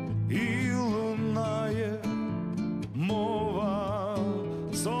 і лунає мова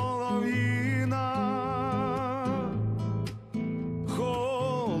солов'їна.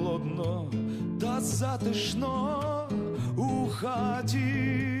 Холодно та затишно у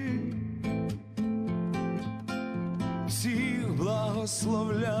хаті, всіх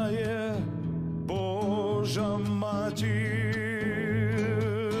благословляє Божа матір.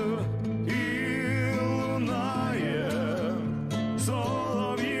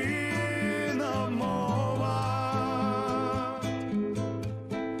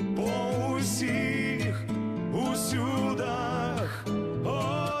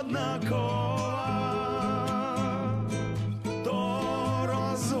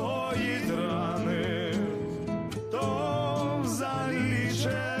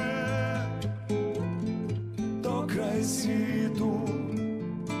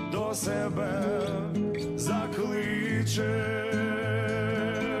 себе закличе,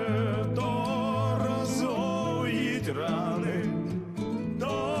 то розгоїть рани,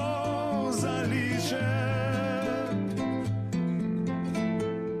 то заліче,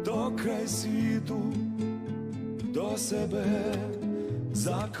 то край світу до себе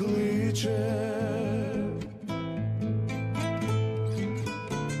закличе.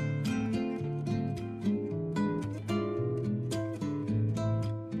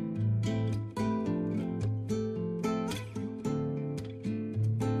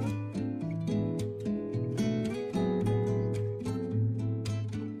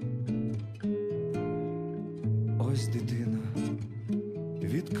 Ось дитина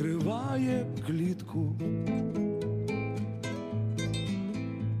відкриває клітку.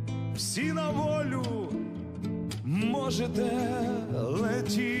 Всі на волю можете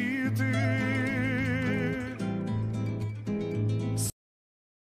летіти.